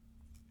 is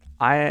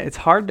it's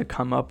hard to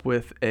come up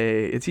with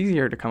it's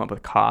easier to come up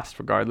with cost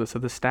regardless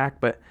of the stack,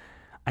 but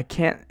I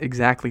can't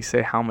exactly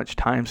say how much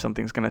time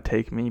something's going to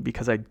take me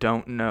because I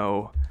don't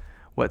know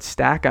what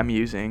stack I'm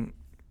using,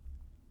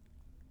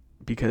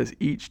 because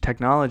each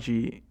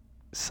technology,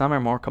 some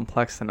are more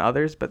complex than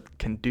others, but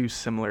can do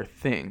similar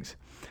things.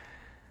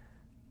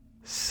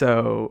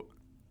 So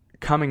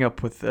coming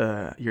up with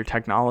your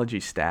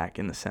technology stack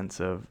in the sense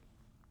of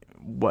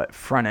what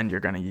front end you're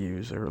going to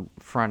use or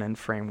front end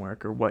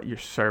framework or what your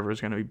server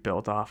is going to be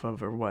built off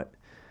of or what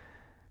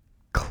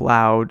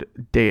cloud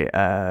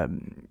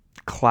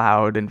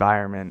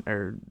environment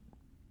or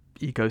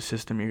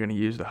ecosystem you're going to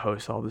use to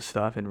host all this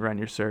stuff and run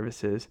your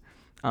services.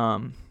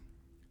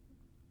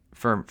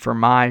 For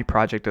my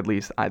project, at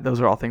least, those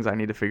are all things I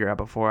need to figure out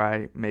before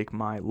I make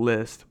my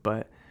list,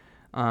 but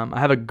I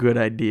have a good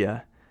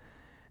idea.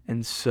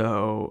 And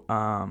so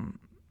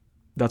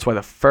that's why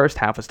the first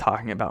half was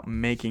talking about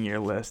making your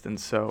list. And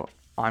so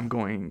I'm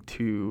going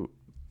to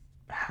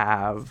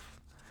have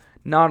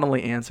not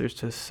only answers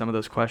to some of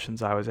those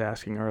questions I was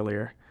asking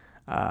earlier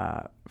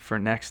for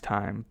next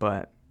time,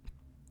 but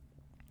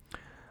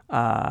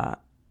I'll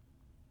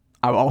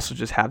also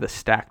just have the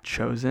stack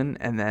chosen,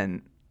 and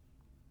then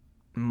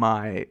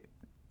my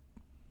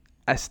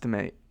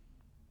estimate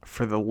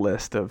for the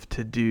list of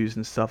to-dos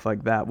and stuff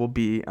like that will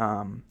be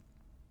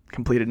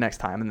completed next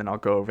time, and then I'll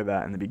go over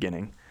that in the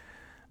beginning.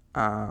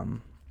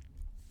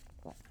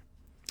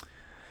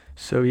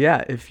 So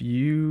yeah,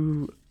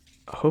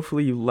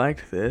 hopefully you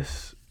liked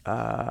this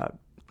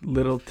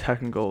little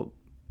technical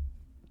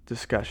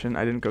discussion.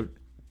 I didn't go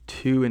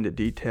too into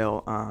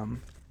detail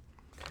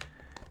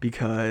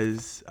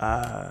because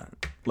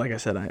like I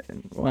said,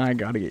 I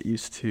got to get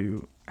used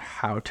to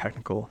how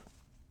technical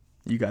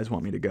you guys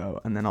want me to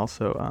go, and then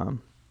also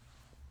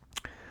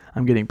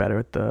I'm getting better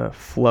at the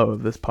flow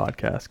of this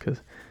podcast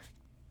because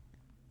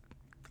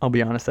I'll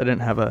be honest, I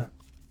didn't have a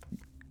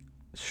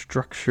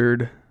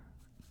structured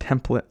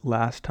template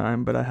last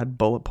time, but I had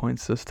bullet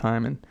points this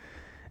time, and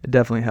it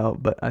definitely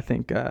helped. But I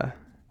think I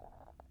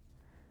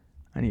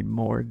need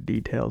more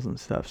details and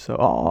stuff, so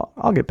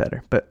I'll get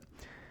better.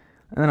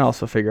 And then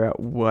also figure out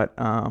what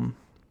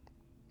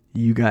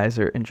you guys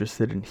are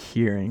interested in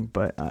hearing.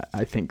 But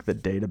I think the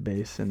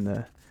database and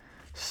the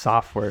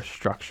software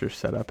structure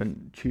setup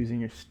and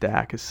choosing your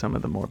stack is some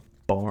of the more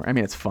boring. I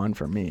mean, it's fun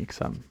for me because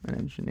I'm an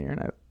engineer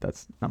and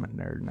I'm a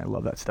nerd and I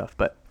love that stuff.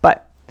 But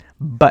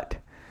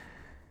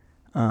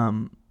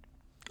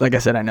like I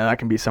said, I know that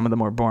can be some of the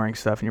more boring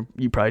stuff, and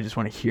you probably just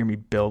want to hear me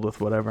build with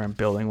whatever I'm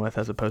building with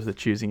as opposed to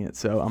choosing it.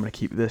 So I'm going to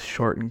keep this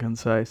short and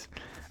concise.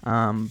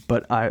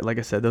 But like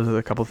I said, those are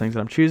the couple things that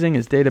I'm choosing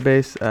is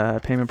database,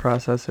 payment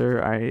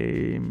processor.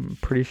 I'm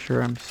pretty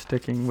sure I'm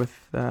sticking with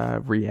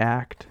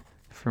React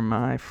for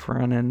my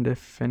front end.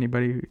 If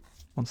anybody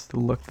wants to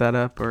look that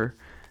up or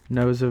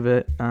knows of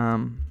it,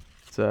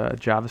 it's a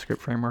JavaScript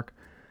framework.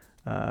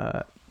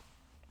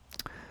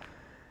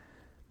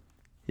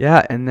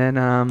 Yeah, and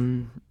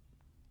then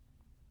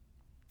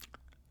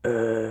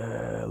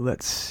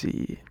let's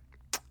see.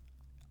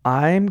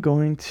 I'm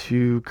going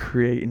to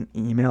create an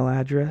email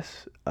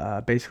address,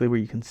 basically where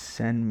you can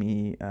send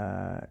me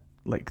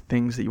like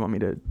things that you want me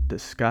to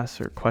discuss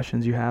or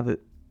questions you have that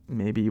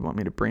maybe you want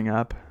me to bring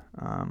up.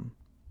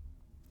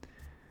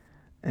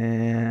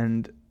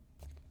 And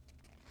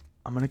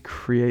I'm going to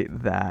create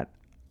that.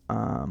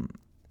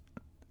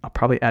 I'll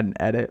probably add an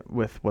edit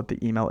with what the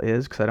email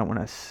is because I don't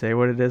want to say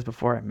what it is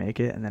before I make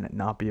it and then it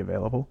not be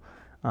available.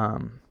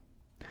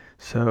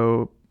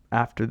 So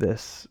after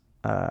this,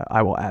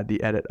 I will add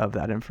the edit of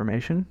that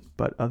information.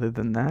 But other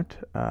than that,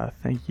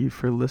 thank you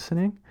for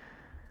listening.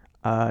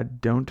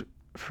 Don't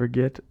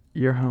forget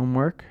your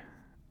homework,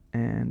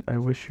 and I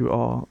wish you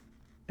all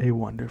a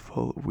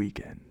wonderful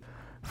weekend.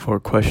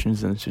 For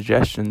questions and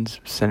suggestions,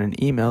 send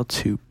an email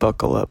to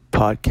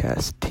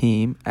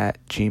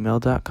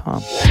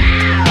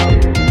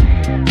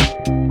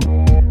buckleuppodcastteam@gmail.com.